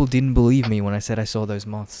 People didn't believe me when I said I saw those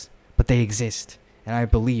moths. But they exist. And I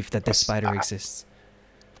believe that this spider exists.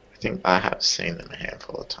 I think I have seen them a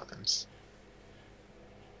handful of times.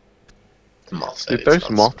 The moths. Dude, those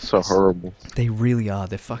moths are horrible. They really are.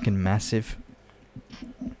 They're fucking massive.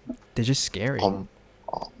 They're just scary.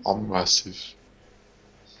 I'm massive.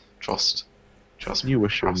 Trust me. You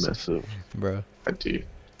wish you were trust me. massive. Bro. I do.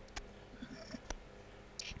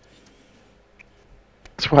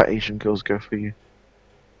 That's why Asian girls go for you.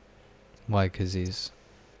 Why? Because he's...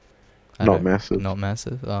 Not massive. Not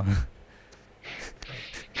massive? Oh.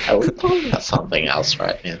 I would talk about something else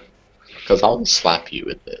right now. Because I'll slap you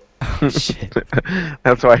with it. Oh, shit.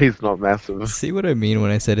 That's why he's not massive. See what I mean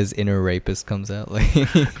when I said his inner rapist comes out? Like...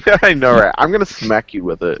 I know, right? I'm gonna smack you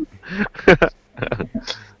with it.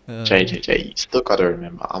 JJJ, you still gotta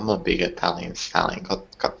remember, I'm a big Italian stallion.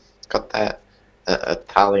 Got that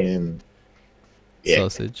Italian... Yeah.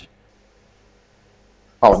 Sausage.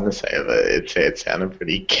 I wouldn't say it, it sounded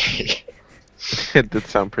pretty gay. It did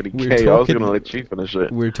sound pretty We're gay. I was talking- gonna let you finish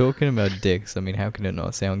it. We're talking about dicks. I mean, how can it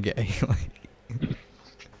not sound gay? Like...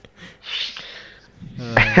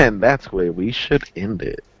 And that's where we should end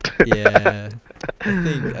it. Yeah.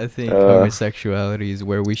 I think homosexuality is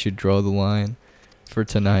where we should draw the line for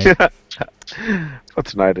tonight. For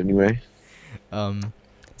tonight, anyway.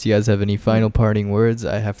 Do you guys have any final parting words?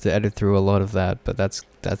 I have to edit through a lot of that, but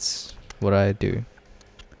that's what I do.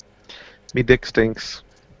 Me dick stinks.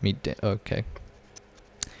 Okay.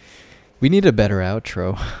 We need a better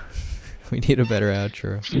outro. We need a better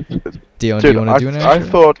outro. Dion, do Dude, you want to do an outro? I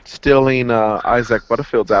thought stealing Isaac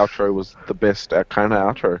Butterfield's outro was the best kind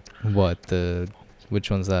of outro. What? Which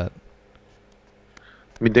one's that?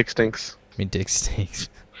 Me dick stinks. I mean, Dick Stinks.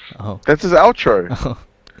 Oh. That's his outro. Oh.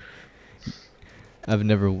 I've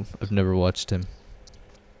never watched him.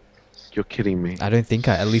 You're kidding me. I don't think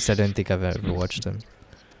I've ever watched him.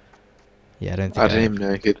 Yeah, I don't think I don't even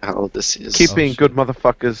know who the hell this is. Keep Oh, being shit. good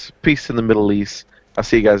motherfuckers. Peace in the Middle East. I'll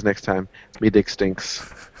see you guys next time. Me dick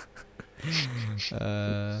stinks.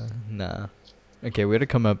 Nah. Okay, we gotta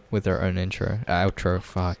come up with our own outro.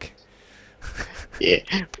 Fuck. Yeah.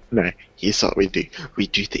 No, here's what we do. We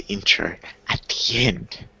do the intro at the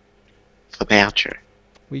end for the outro.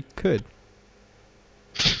 We could,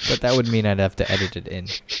 but that would mean I'd have to edit it in.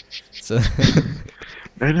 So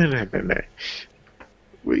No.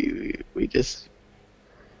 We just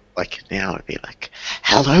like now it'd be like,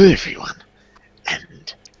 hello everyone,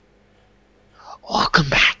 and welcome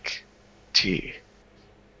back to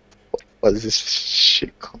what is this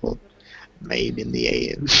shit called? Made in the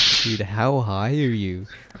AM. dude, how high are you?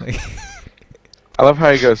 Like, I love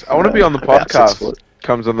how he goes, I want to be on the About 6 podcast. foot.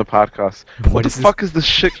 Comes on the podcast. What the is this? fuck is this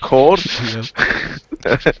shit called? Yep.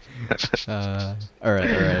 All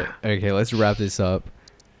right. Okay, let's wrap this up.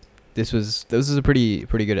 This was a pretty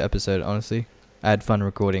good episode, honestly. I had fun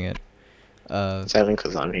recording it. It's only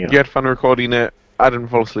because I'm here. You had fun recording it. I didn't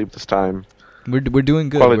fall asleep this time. We're doing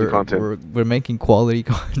good. Quality we're, content. We're making quality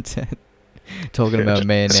content. Talking about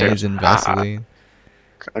mayonnaise and Vaseline.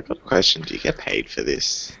 I got a question. Do you get paid for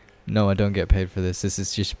this? No, I don't get paid for this. This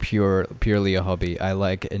is just purely a hobby. I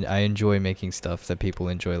like and I enjoy making stuff that people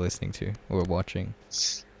enjoy listening to or watching.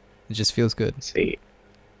 It just feels good. See,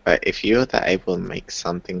 but if you were able to make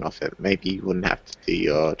something of it, maybe you wouldn't have to do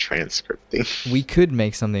your transcripting. We could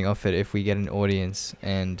make something of it if we get an audience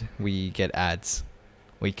and we get ads.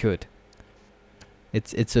 We could.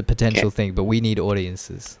 It's a potential thing, but we need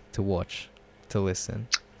audiences to watch, to listen.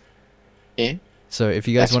 Yeah. So if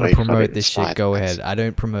you guys That's want why to you put it promote in this shit, side go effects. ahead. I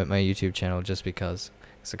don't promote my YouTube channel just because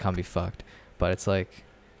I can't be fucked. But it's like,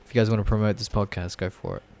 if you guys want to promote this podcast, go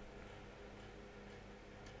for it.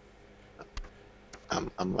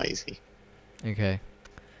 I'm lazy. Okay.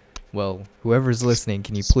 Well, whoever's listening,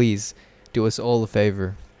 can you please do us all a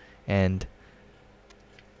favor and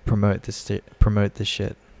promote this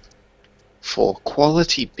shit? For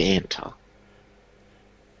quality banter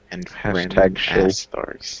and Hashtag random shill. ass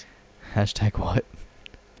stories. Hashtag what?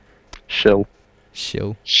 Shill.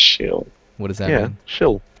 Shill. Shill. What does that Yeah, mean?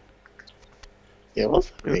 shill. Yeah, what's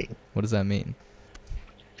that mean? What does that mean?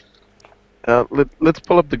 Let's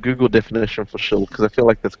pull up the Google definition for shill, because I feel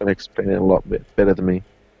like that's going to explain it a lot bit better than me.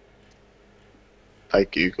 By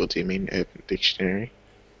Google, do you mean Urban Dictionary?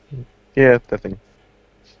 Yeah, that thing.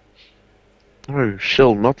 Oh,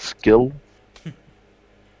 shill, not skill.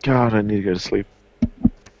 God, I need to go to sleep.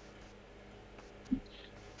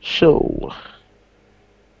 Shill.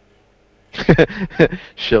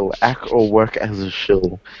 Shill, act or work as a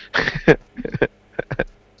shill.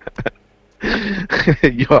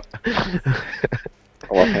 your, I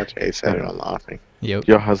love how Jay said it. I'm laughing. Yep.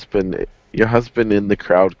 your husband in the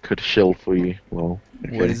crowd could shill for you. Well,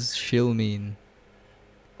 okay. What does shill mean?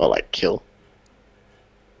 Or like kill.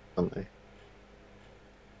 Don't they?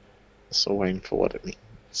 Still waiting for what it means.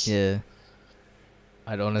 Yeah.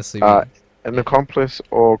 I'd honestly Uh, be... an accomplice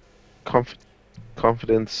or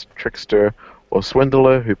confidence trickster or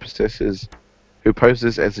swindler who poses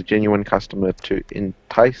as a genuine customer to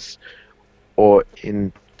entice or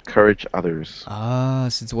encourage others. Ah,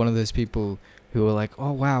 so it's one of those people who are like,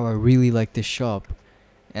 oh wow, I really like this shop.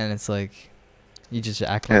 And it's like, you just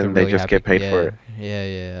act like And a they really just happy... get paid for it.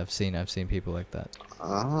 Yeah, I've seen people like that.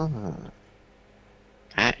 Ah.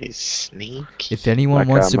 That is sneaky. If anyone Like,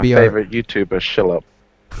 wants to my be our... favorite YouTuber, Shill Up.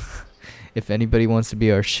 If anybody wants to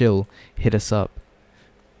be our shill, hit us up.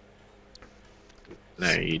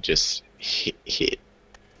 No, you just hit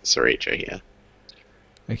Sriracha here.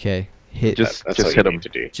 Okay, hit... Just That's all hit you him. need to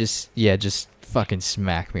do. Just fucking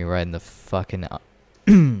smack me right in the fucking...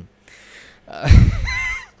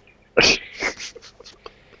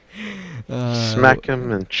 Smack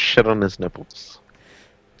him and shit on his nipples.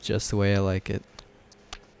 Just the way I like it.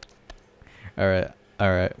 Alright.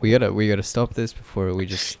 We gotta stop this before we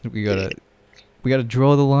gotta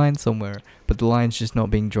draw the line somewhere. But the line's just not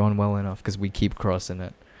being drawn well enough because we keep crossing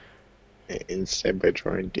it. Instead, we're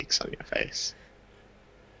drawing dicks on your face.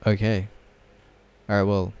 Okay. Alright,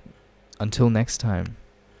 well, until next time,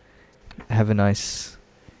 have a nice...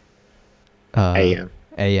 AM.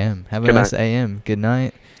 AM. Have a Good nice night. AM. Good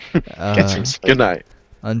night. Get some sleep. Good night.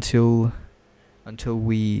 Until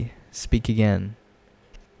we speak again.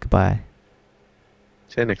 Goodbye.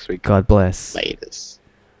 See you next week. God bless. Laters.